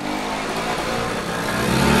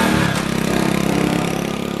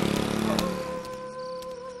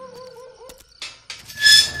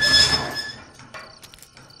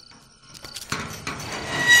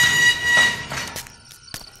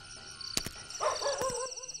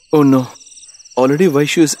 Oh no. Already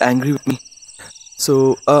Vaishu is angry with me.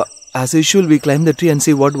 So, as usual, we climb the tree and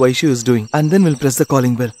see what Vaishu is doing. And then we'll press the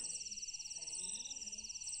calling bell.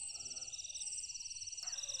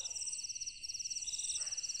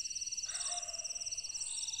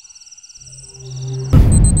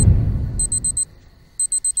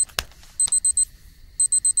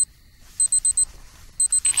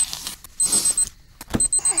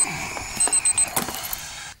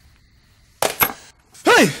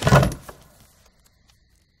 Hey!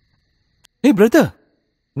 Hey, brother.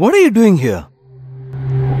 What are you doing here?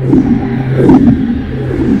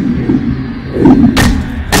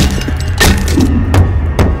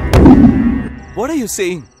 What are you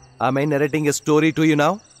saying? Am I narrating a story to you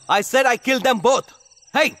now? I said I killed them both.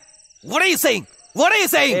 Hey, what are you saying? What are you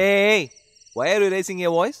saying? Hey, why are you raising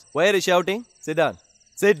your voice? Why are you shouting? Sit down.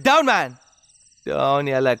 Sit down, man. Don't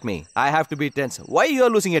yell at me. I have to be tense. Why you are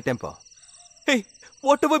losing your temper? Hey,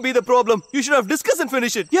 whatever be the problem, you should have discussed and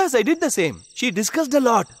finished it. Yes, I did the same. She discussed a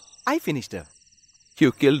lot. I finished her.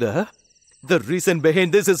 You killed her? The reason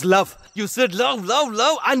behind this is love. You said love,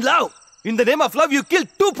 and love. In the name of love, you killed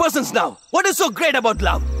 2 persons now. What is so great about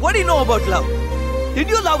love? What do you know about love? Did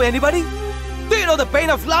you love anybody? Do you know the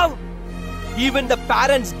pain of love? Even the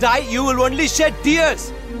parents die, you will only shed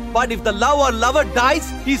tears. But if the love or lover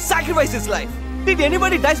dies, he sacrifices his life. Did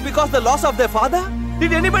anybody die because of the loss of their father?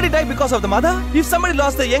 Did anybody die because of the mother? If somebody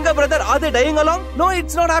lost their younger brother, are they dying along? No,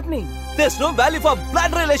 it's not happening. There's no value for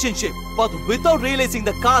blood relationship. But without realizing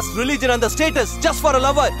the caste, religion and the status, just for a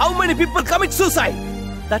lover, how many people commit suicide?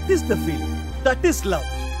 That is the feeling. That is love.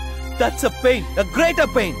 That's a pain, a greater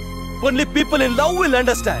pain. Only people in love will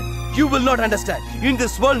understand. You will not understand. In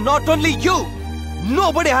this world, not only you.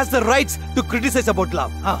 Nobody has the rights to criticize about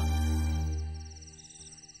love.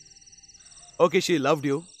 Okay, she loved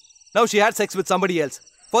you. Now she had sex with somebody else.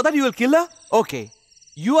 For that you will kill her? Okay.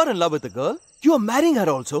 You are in love with a girl. You are marrying her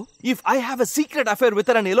also. If I have a secret affair with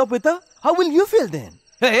her and elope with her, how will you feel then?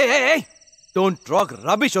 Hey! Don't talk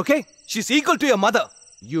rubbish, okay? She's equal to your mother.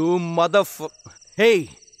 You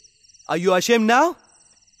Hey! Are you ashamed now?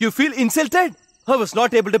 You feel insulted? I was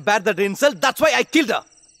not able to bear that insult. That's why I killed her.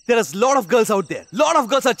 There is a lot of girls out there. Lot of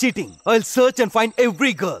girls are cheating. I'll search and find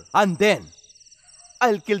every girl. And then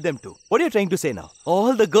I'll kill them too. What are you trying to say now?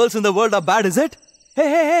 All the girls in the world are bad, is it?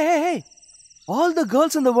 Hey! All the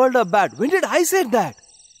girls in the world are bad. When did I say that?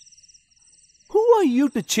 Who are you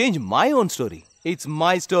to change my own story? It's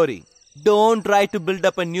my story. Don't try to build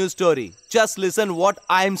up a new story. Just listen what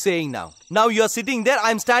I'm saying now. Now you're sitting there,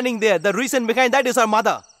 I'm standing there. The reason behind that is our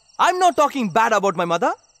mother. I'm not talking bad about my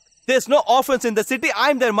mother. There's no orphans in the city.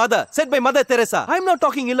 I'm their mother. Said by Mother Teresa. I'm not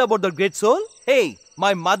talking ill about the great soul. Hey,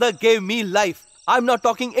 my mother gave me life. I'm not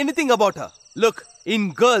talking anything about her. Look,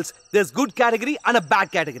 in girls, there's good category and a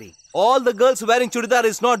bad category. All the girls wearing chudidar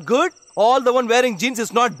is not good. All the one wearing jeans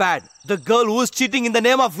is not bad. The girl who is cheating in the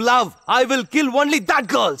name of love, I will kill only that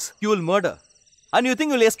girls. You will murder. And you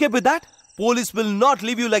think you'll escape with that? Police will not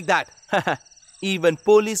leave you like that. Even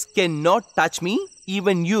police cannot touch me.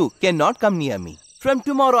 Even you cannot come near me. From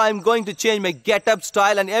tomorrow, I'm going to change my get-up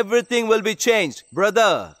style and everything will be changed.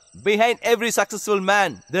 Brother, behind every successful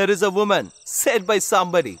man, there is a woman, said by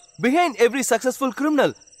somebody. Behind every successful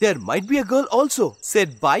criminal, there might be a girl also,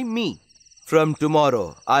 said by me. From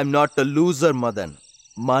tomorrow, I'm not a loser, Madan.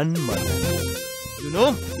 Madan. You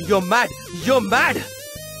know, you're mad. You're mad.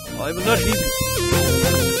 I will not leave you.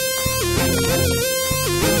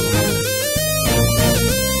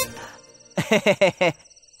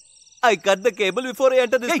 I cut the cable before I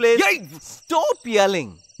enter this place. Hey, stop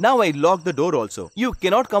yelling. Now I lock the door also. You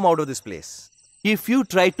cannot come out of this place. If you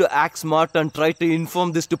try to act smart and try to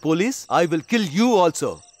inform this to police, I will kill you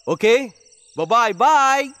also. Okay?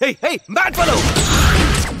 Bye-bye. Hey, mad fellow!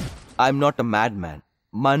 I'm not a madman.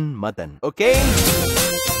 Madan. Okay?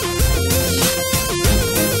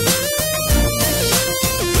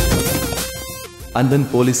 And then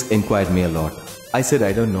police inquired me a lot. I said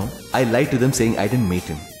I don't know. I lied to them saying I didn't meet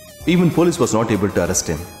him. Even police was not able to arrest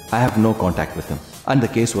him. I have no contact with him. And the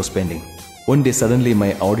case was pending. One day suddenly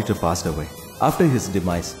my auditor passed away. After his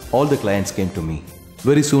demise, all the clients came to me.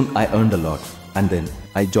 Very soon I earned a lot. And then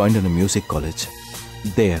I joined in a music college.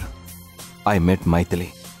 There, I met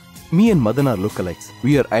Maithili. Me and Madan are lookalikes.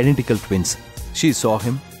 We are identical twins. She saw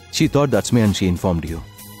him. She thought that's me and she informed you.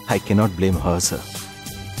 I cannot blame her, sir.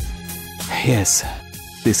 Yes,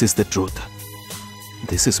 this is the truth.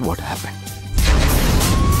 This is what happened.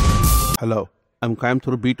 Hello, I'm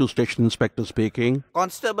Coimbatore B2 Station Inspector speaking.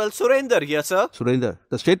 Constable Surender here, sir. Surender,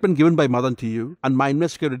 the statement given by Madan to you and my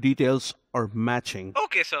investigative details are matching.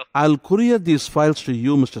 Okay, sir. I'll courier these files to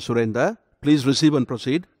you, Mr. Surender. Please receive and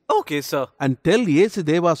proceed. Okay, sir. And tell A.C.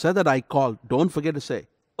 Deva sir that I called. Don't forget to say.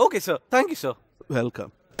 Okay, sir. Thank you, sir.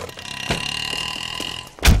 Welcome.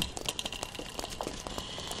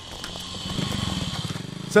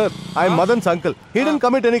 Sir, I'm Madan's uncle. He didn't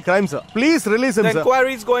commit any crime, sir. Please release him, the sir. The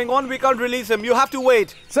inquiry is going on. We can't release him. You have to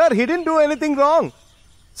wait. Sir, he didn't do anything wrong.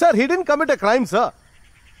 Sir, he didn't commit a crime, sir.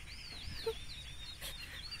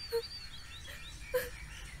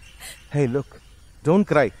 Hey, look. Don't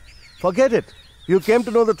cry. Forget it. You came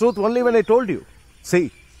to know the truth only when I told you.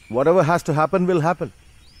 See, whatever has to happen will happen.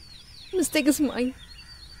 Mistake is mine.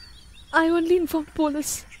 I only informed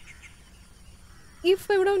police. If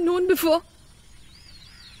I would have known before.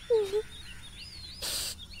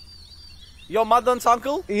 You're Madan's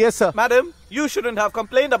uncle? Yes, sir. Madam, you shouldn't have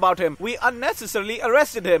complained about him. We unnecessarily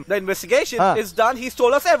arrested him. The investigation is done. He's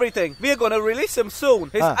told us everything. We are going to release him soon.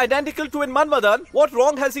 His identical twin Manmadan, what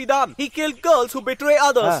wrong has he done? He killed girls who betray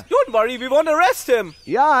others. Don't worry, we won't arrest him.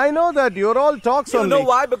 Yeah, I know that. You're all talks only. You know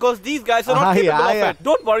why? Because these guys are not capable of it.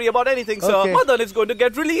 Don't worry about anything, sir. Madan is going to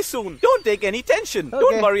get released soon. Don't take any tension.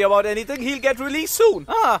 Don't worry about anything. He'll get released soon.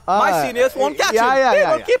 My seniors won't catch him.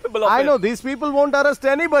 They're not capable of it. I know. These people won't arrest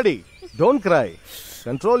anybody. Don't cry.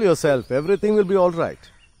 Control yourself. Everything will be all right.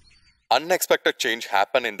 Unexpected change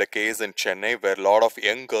happened in the case in Chennai where a lot of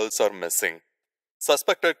young girls are missing.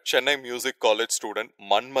 Suspected Chennai Music College student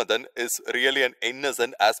Manmadan is really an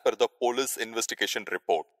innocent as per the police investigation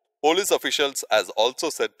report. Police officials has also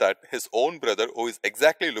said that his own brother, who is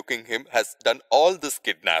exactly looking him, has done all these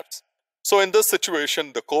kidnaps. So in this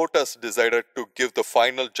situation, the court has decided to give the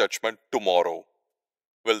final judgment tomorrow.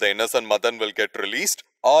 Will the innocent Madan will get released,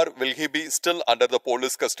 or will he be still under the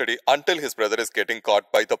police custody until his brother is getting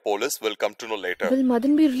caught by the police? We'll come to know later. Will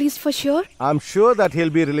Madan be released for sure? I'm sure that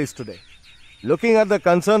he'll be released today. Looking at the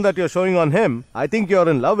concern that you're showing on him, I think you're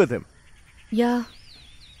in love with him. Yeah.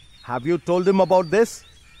 Have you told him about this?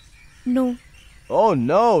 No. Oh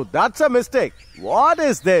no, that's a mistake. What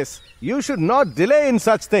is this? You should not delay in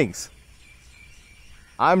such things.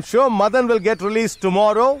 I'm sure Madan will get released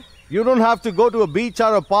tomorrow. You don't have to go to a beach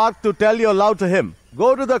or a park to tell your love to him.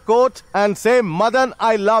 Go to the court and say, Madan,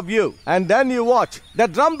 I love you. And then you watch. The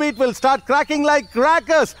drum beat will start cracking like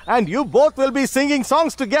crackers and you both will be singing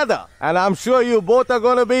songs together. And I'm sure you both are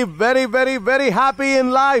going to be very, very, very happy in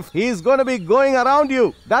life. He's going to be going around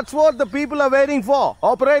you. That's what the people are waiting for.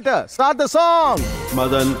 Operator, start the song.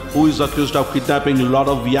 Madan, who is accused of kidnapping a lot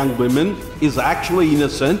of young women, is actually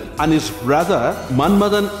innocent, and his brother,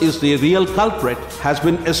 Manmadan, is the real culprit, has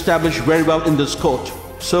been established very well in this court.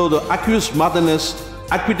 So the accused Madan is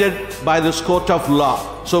acquitted by this court of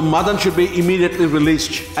law. So Madan should be immediately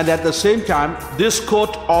released. And at the same time, this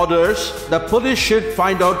court orders the police should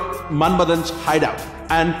find out Manmadan's hideout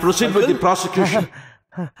and proceed with the prosecution.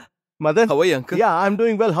 Madan? How are you, uncle? Yeah, I'm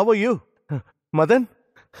doing well. How are you? Madan?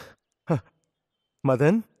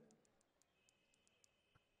 Madan?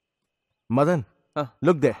 Madan,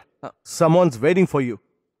 look there. Someone's waiting for you.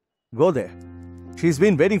 Go there. She's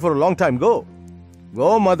been waiting for a long time. Go.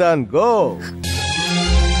 Go, Madan, go.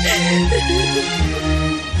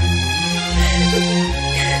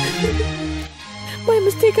 My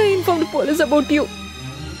mistake, I informed the police about you.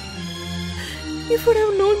 If I would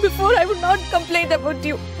have known before, I would not complain about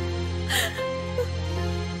you.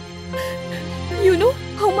 You know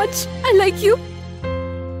how much I like you.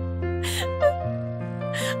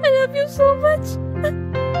 I love you so much.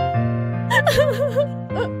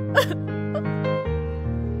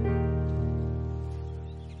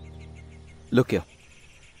 Look here.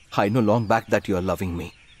 I know long back that you are loving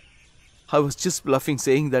me. I was just bluffing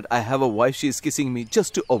saying that I have a wife, she is kissing me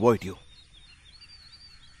just to avoid you.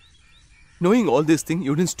 Knowing all these things,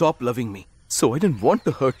 you didn't stop loving me. So I didn't want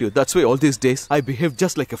to hurt you. That's why all these days, I behaved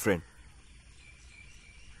just like a friend.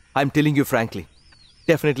 I'm telling you frankly,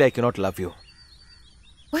 definitely I cannot love you.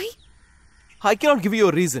 Why? I cannot give you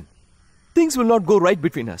a reason. Things will not go right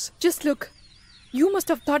between us. Just look. You must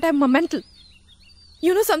have thought I'm a mental.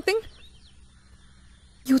 You know something?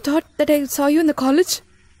 You thought that I saw you in the college?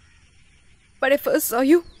 But I first saw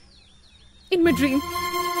you in my dream.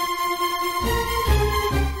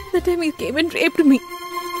 The time you came and raped me.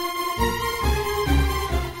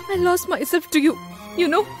 I lost myself to you, you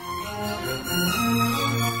know.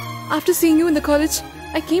 After seeing you in the college,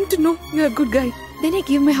 I came to know you're a good guy. Then I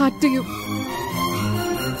gave my heart to you.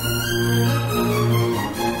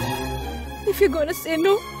 If you're gonna say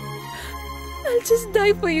no, I'll just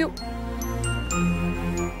die for you.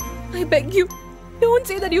 I beg you, don't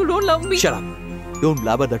say that you don't love me. Shut up. Don't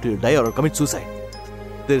blabber that you'll die or commit suicide.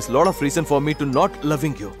 There is a lot of reason for me to not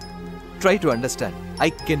loving you. Try to understand.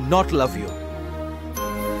 I cannot love you.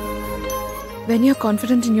 When you're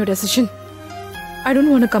confident in your decision, I don't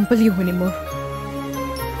want to compel you anymore.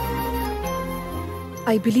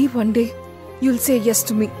 I believe one day you'll say yes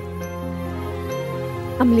to me.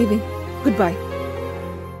 I'm leaving. Goodbye.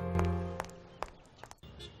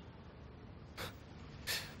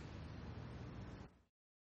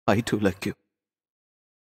 I too like you.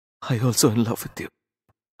 I also in love with you.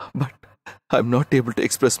 But I'm not able to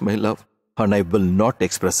express my love, and I will not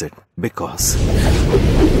express it because...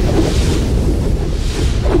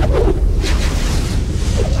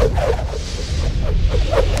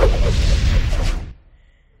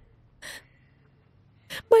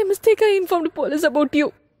 By mistake, I informed the police about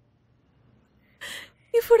you.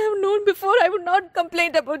 If I would have known before, I would not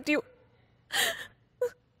complain about you.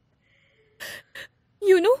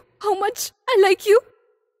 You know how much I like you.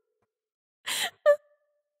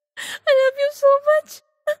 I love you so much.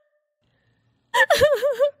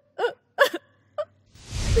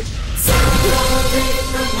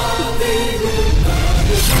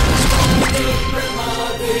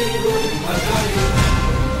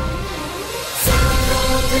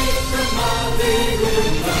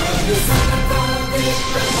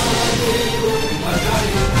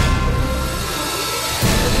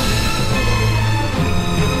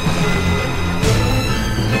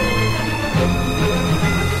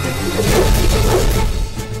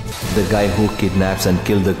 The guy who kidnaps and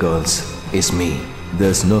kills the girls is me.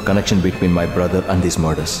 There's no connection between my brother and these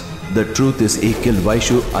murders. The truth is he killed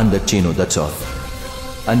Vaishu and the Chino, that's all.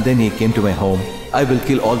 And then he came to my home. I will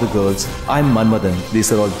kill all the girls. I'm Manmadan.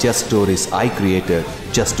 These are all just stories I created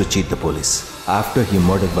just to cheat the police. After he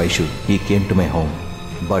murdered Vaishu, he came to my home.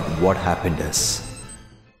 But what happened is...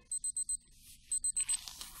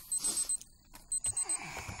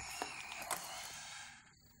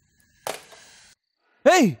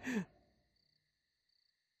 Hey!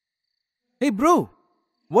 Hey bro!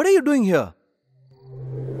 What are you doing here?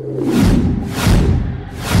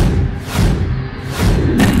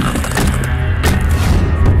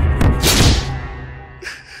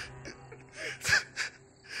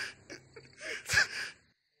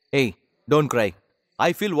 Hey, don't cry.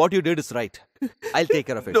 I feel what you did is right. I'll take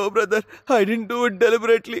care of it. No, brother. I didn't do it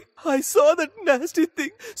deliberately. I saw that nasty thing.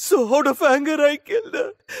 So out of anger, I killed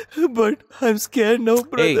her. But I'm scared now,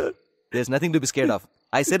 brother. Hey, there's nothing to be scared of.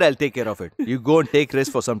 I said I'll take care of it. You go and take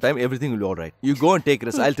rest for some time. Everything will be alright. You go and take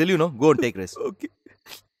rest. I'll tell you, no? Go and take rest. Okay.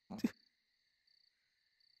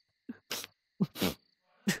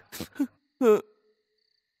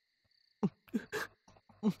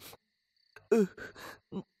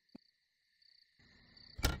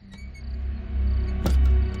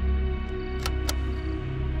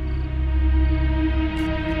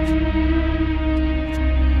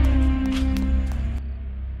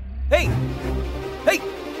 Hey! Hey!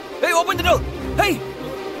 Hey, open the door! Hey!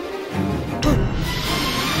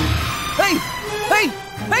 Hey! Hey!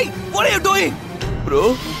 Hey! What are you doing?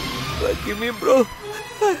 Bro, forgive me, bro.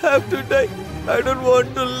 I have to die. I don't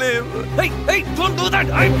want to live. Hey! Hey! Don't do that!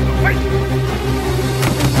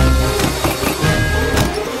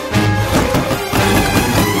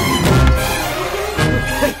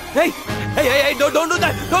 Hey! Hey! Don't do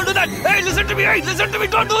that! Don't do that! Hey! Listen to me! Hey! Listen to me!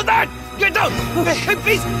 Don't do that! Get down! Hey!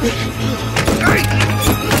 Please! Hey!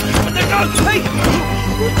 Get down! Hey!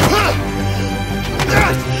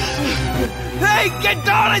 Hey! Get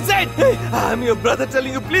down! I said! Hey, I'm your brother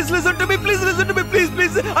telling you, please listen to me, please listen to me, please,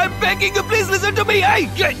 please. I'm begging you, please listen to me. Hey,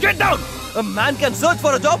 Get down! A man can search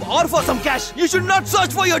for a job or for some cash. You should not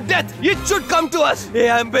search for your death. It should come to us. Hey,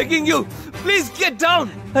 I'm begging you. Please get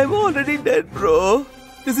down. I'm already dead, bro.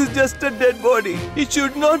 This is just a dead body. It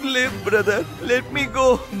should not live, brother. Let me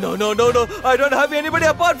go. No. I don't have anybody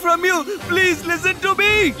apart from you. Please listen to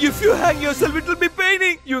me. If you hang yourself, it will be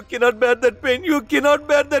paining. You cannot bear that pain. You cannot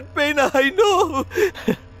bear that pain. I know.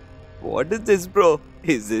 What is this, bro?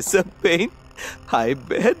 Is this a pain? I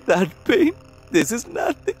bear that pain. This is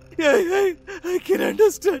nothing. I can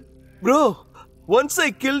understand. Bro, once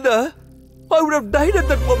I killed her, I would have died at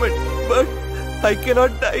that moment. But I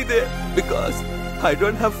cannot die there because I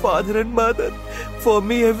don't have father and mother. For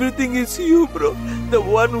me, everything is you, bro. The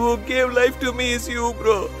one who gave life to me is you,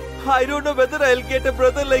 bro. I don't know whether I'll get a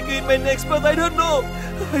brother like you in my next birth. I don't know.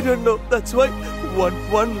 That's why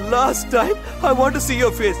one last time I want to see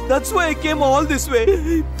your face. That's why I came all this way.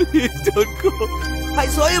 Please don't go. I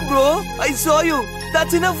saw you, bro. I saw you.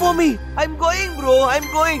 That's enough for me. I'm going, bro. I'm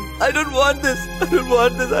going. I don't want this. I'm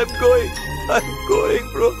going,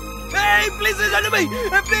 bro. Hey, please listen to me.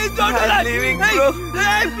 Hey, please don't do that. I'm leaving, bro.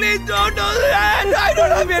 Hey, please don't do that. I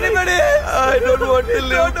don't have anybody. I don't want to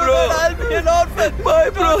live, bro. I'll be an orphan. Bye,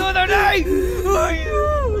 bro. Don't do that. Hey.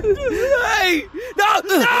 No.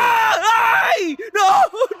 Hey. No.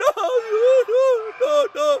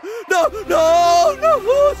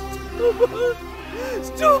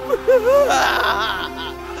 Stupid.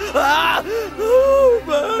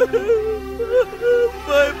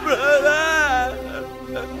 My brother.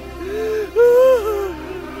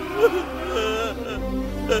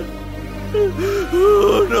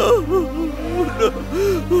 Oh no!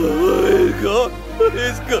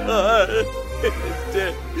 He's gone! He's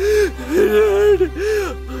dead!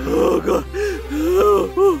 Oh God!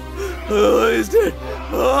 Oh, he's dead!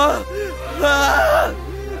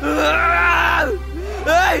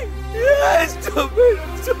 Hey!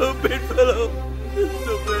 Stupid fellow!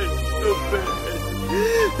 Stupid!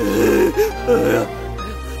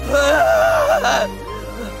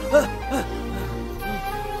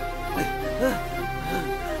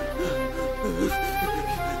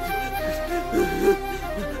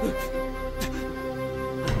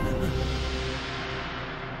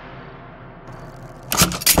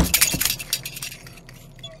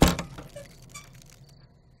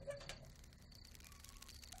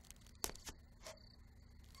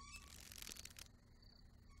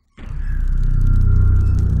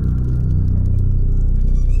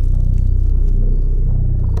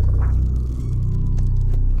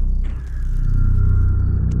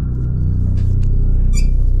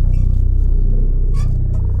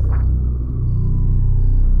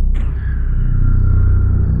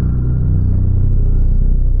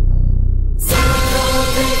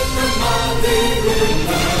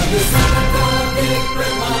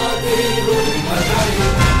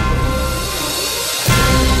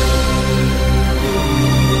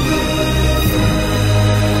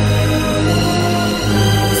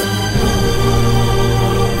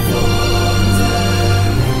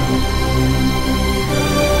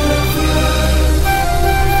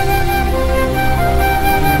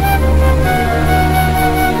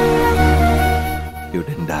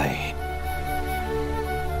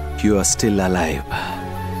 you are still alive.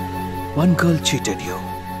 One girl cheated you,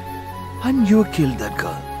 and you killed that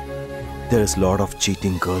girl. There is a lot of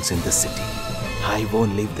cheating girls in the city. I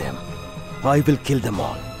won't leave them. I will kill them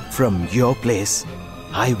all. From your place,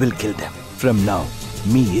 I will kill them. From now,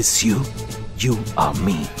 me is you. You are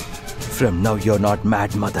me. From now, you're not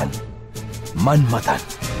Mad Madan. Man Madan.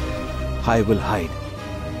 I will hide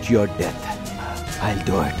your death. I'll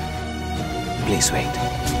do it. Please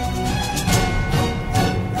wait.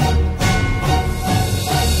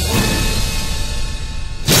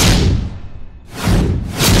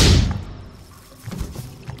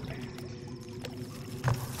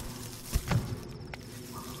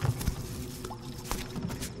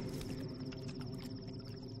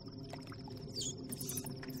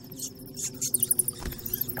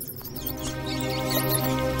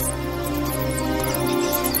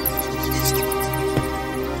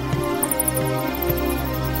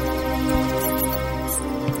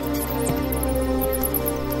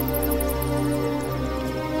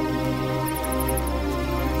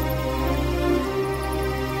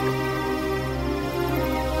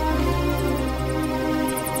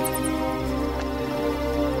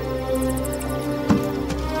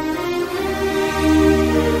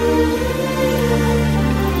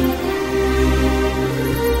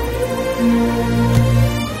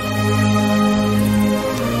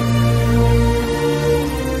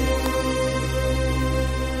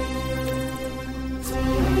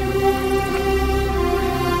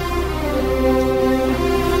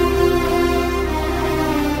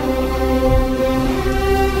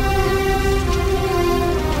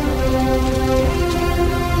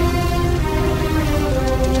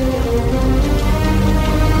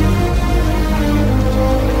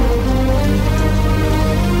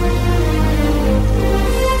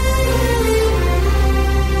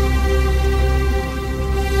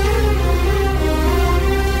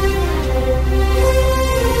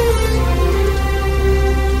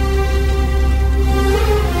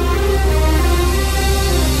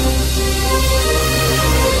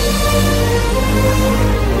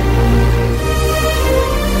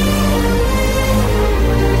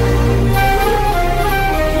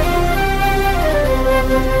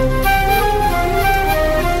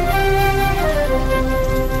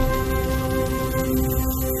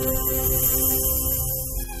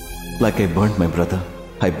 Like I burnt my brother,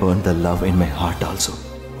 I burned the love in my heart also.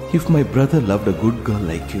 If my brother loved a good girl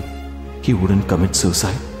like you, he wouldn't commit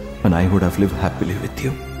suicide and I would have lived happily with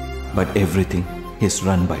you. But everything is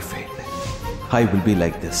run by fate. I will be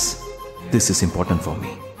like this. This is important for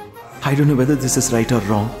me. I don't know whether this is right or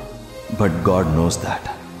wrong, but God knows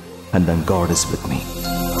that. And then God is with me.